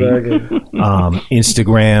anybody.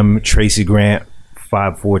 Instagram, Tracy Grant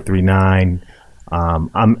 5439.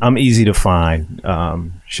 I'm easy to find.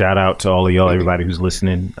 Shout out to all of y'all, everybody who's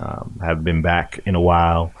listening. Have been back in a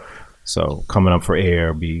while, so coming up for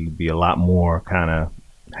air, be a lot more kind of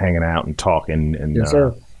hanging out and talking and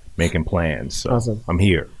making plans. So awesome. I'm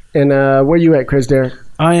here. And where you at, Chris Derrick?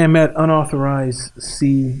 I am at unauthorized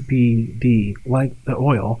CBD, like the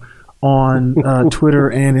oil, on Twitter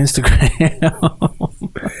and Instagram.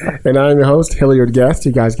 And I'm your host, Hilliard Guest.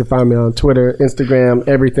 You guys can find me on Twitter, Instagram,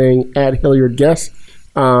 everything at Hilliard Guest.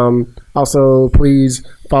 Also, please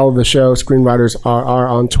follow the show, Screenwriters RR,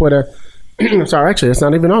 on Twitter. Sorry, actually, it's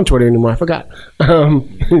not even on Twitter anymore. I forgot.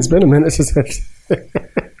 It's been a minute since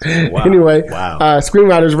Anyway,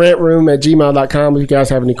 screenwritersrantroom@gmail.com. If you guys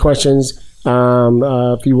have any questions,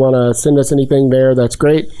 if you want to send us anything there, that's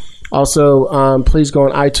great. Also, please go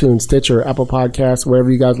on iTunes, Stitcher, Apple Podcasts, wherever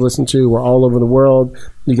you guys listen to. We're all over the world.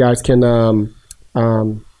 You guys can, give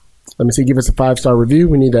us a 5-star review.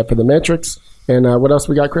 We need that for the metrics. And what else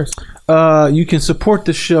we got, Chris? You can support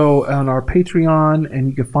the show on our Patreon, and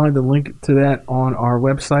you can find the link to that on our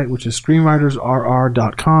website, which is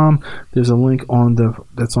screenwritersrr.com. There's a link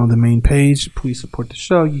that's on the main page. Please support the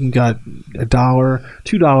show. You can got $1, $2,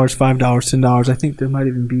 $5, $10. I think there might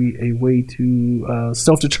even be a way to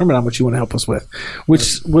self-determine how much you want to help us with,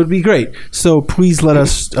 which would be great. So please let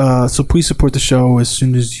us. So please support the show as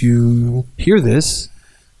soon as you hear this.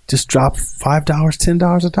 Just drop $5, $10,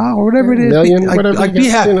 $1, whatever it is. Be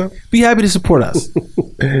happy. Be happy to support us.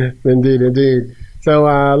 Indeed. So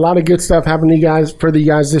a lot of good stuff happening for you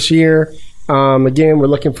guys this year. Again, we're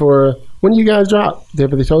looking for, when do you guys drop?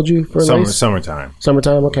 Have they told you for summertime?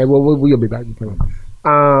 Summertime. Okay. Well, we'll be back.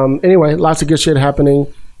 Anyway, lots of good shit happening.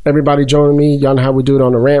 Everybody joining me. Y'all know how we do it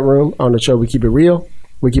on the Rant Room. On the show, we keep it real.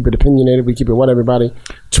 We keep it opinionated. We keep it what, everybody?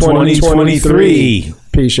 2023.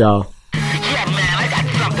 Peace, y'all.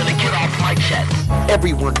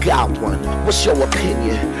 Everyone got one. What's your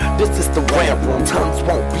opinion? This is the Rant Room. Tongues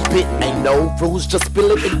won't be bitten. Ain't no rules, just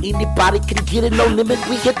spill it, and anybody can get it. No limit.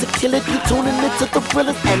 We here to kill it. You tuning into the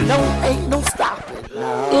thrillers, and no, ain't no stopping.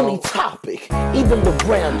 Any topic, even the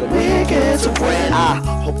random. I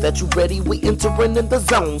hope that you ready. We entering in the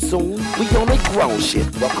zone soon. We on a grown shit.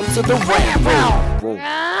 Welcome to the Rant Room.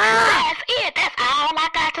 That's it. That's all I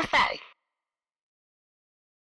got to say.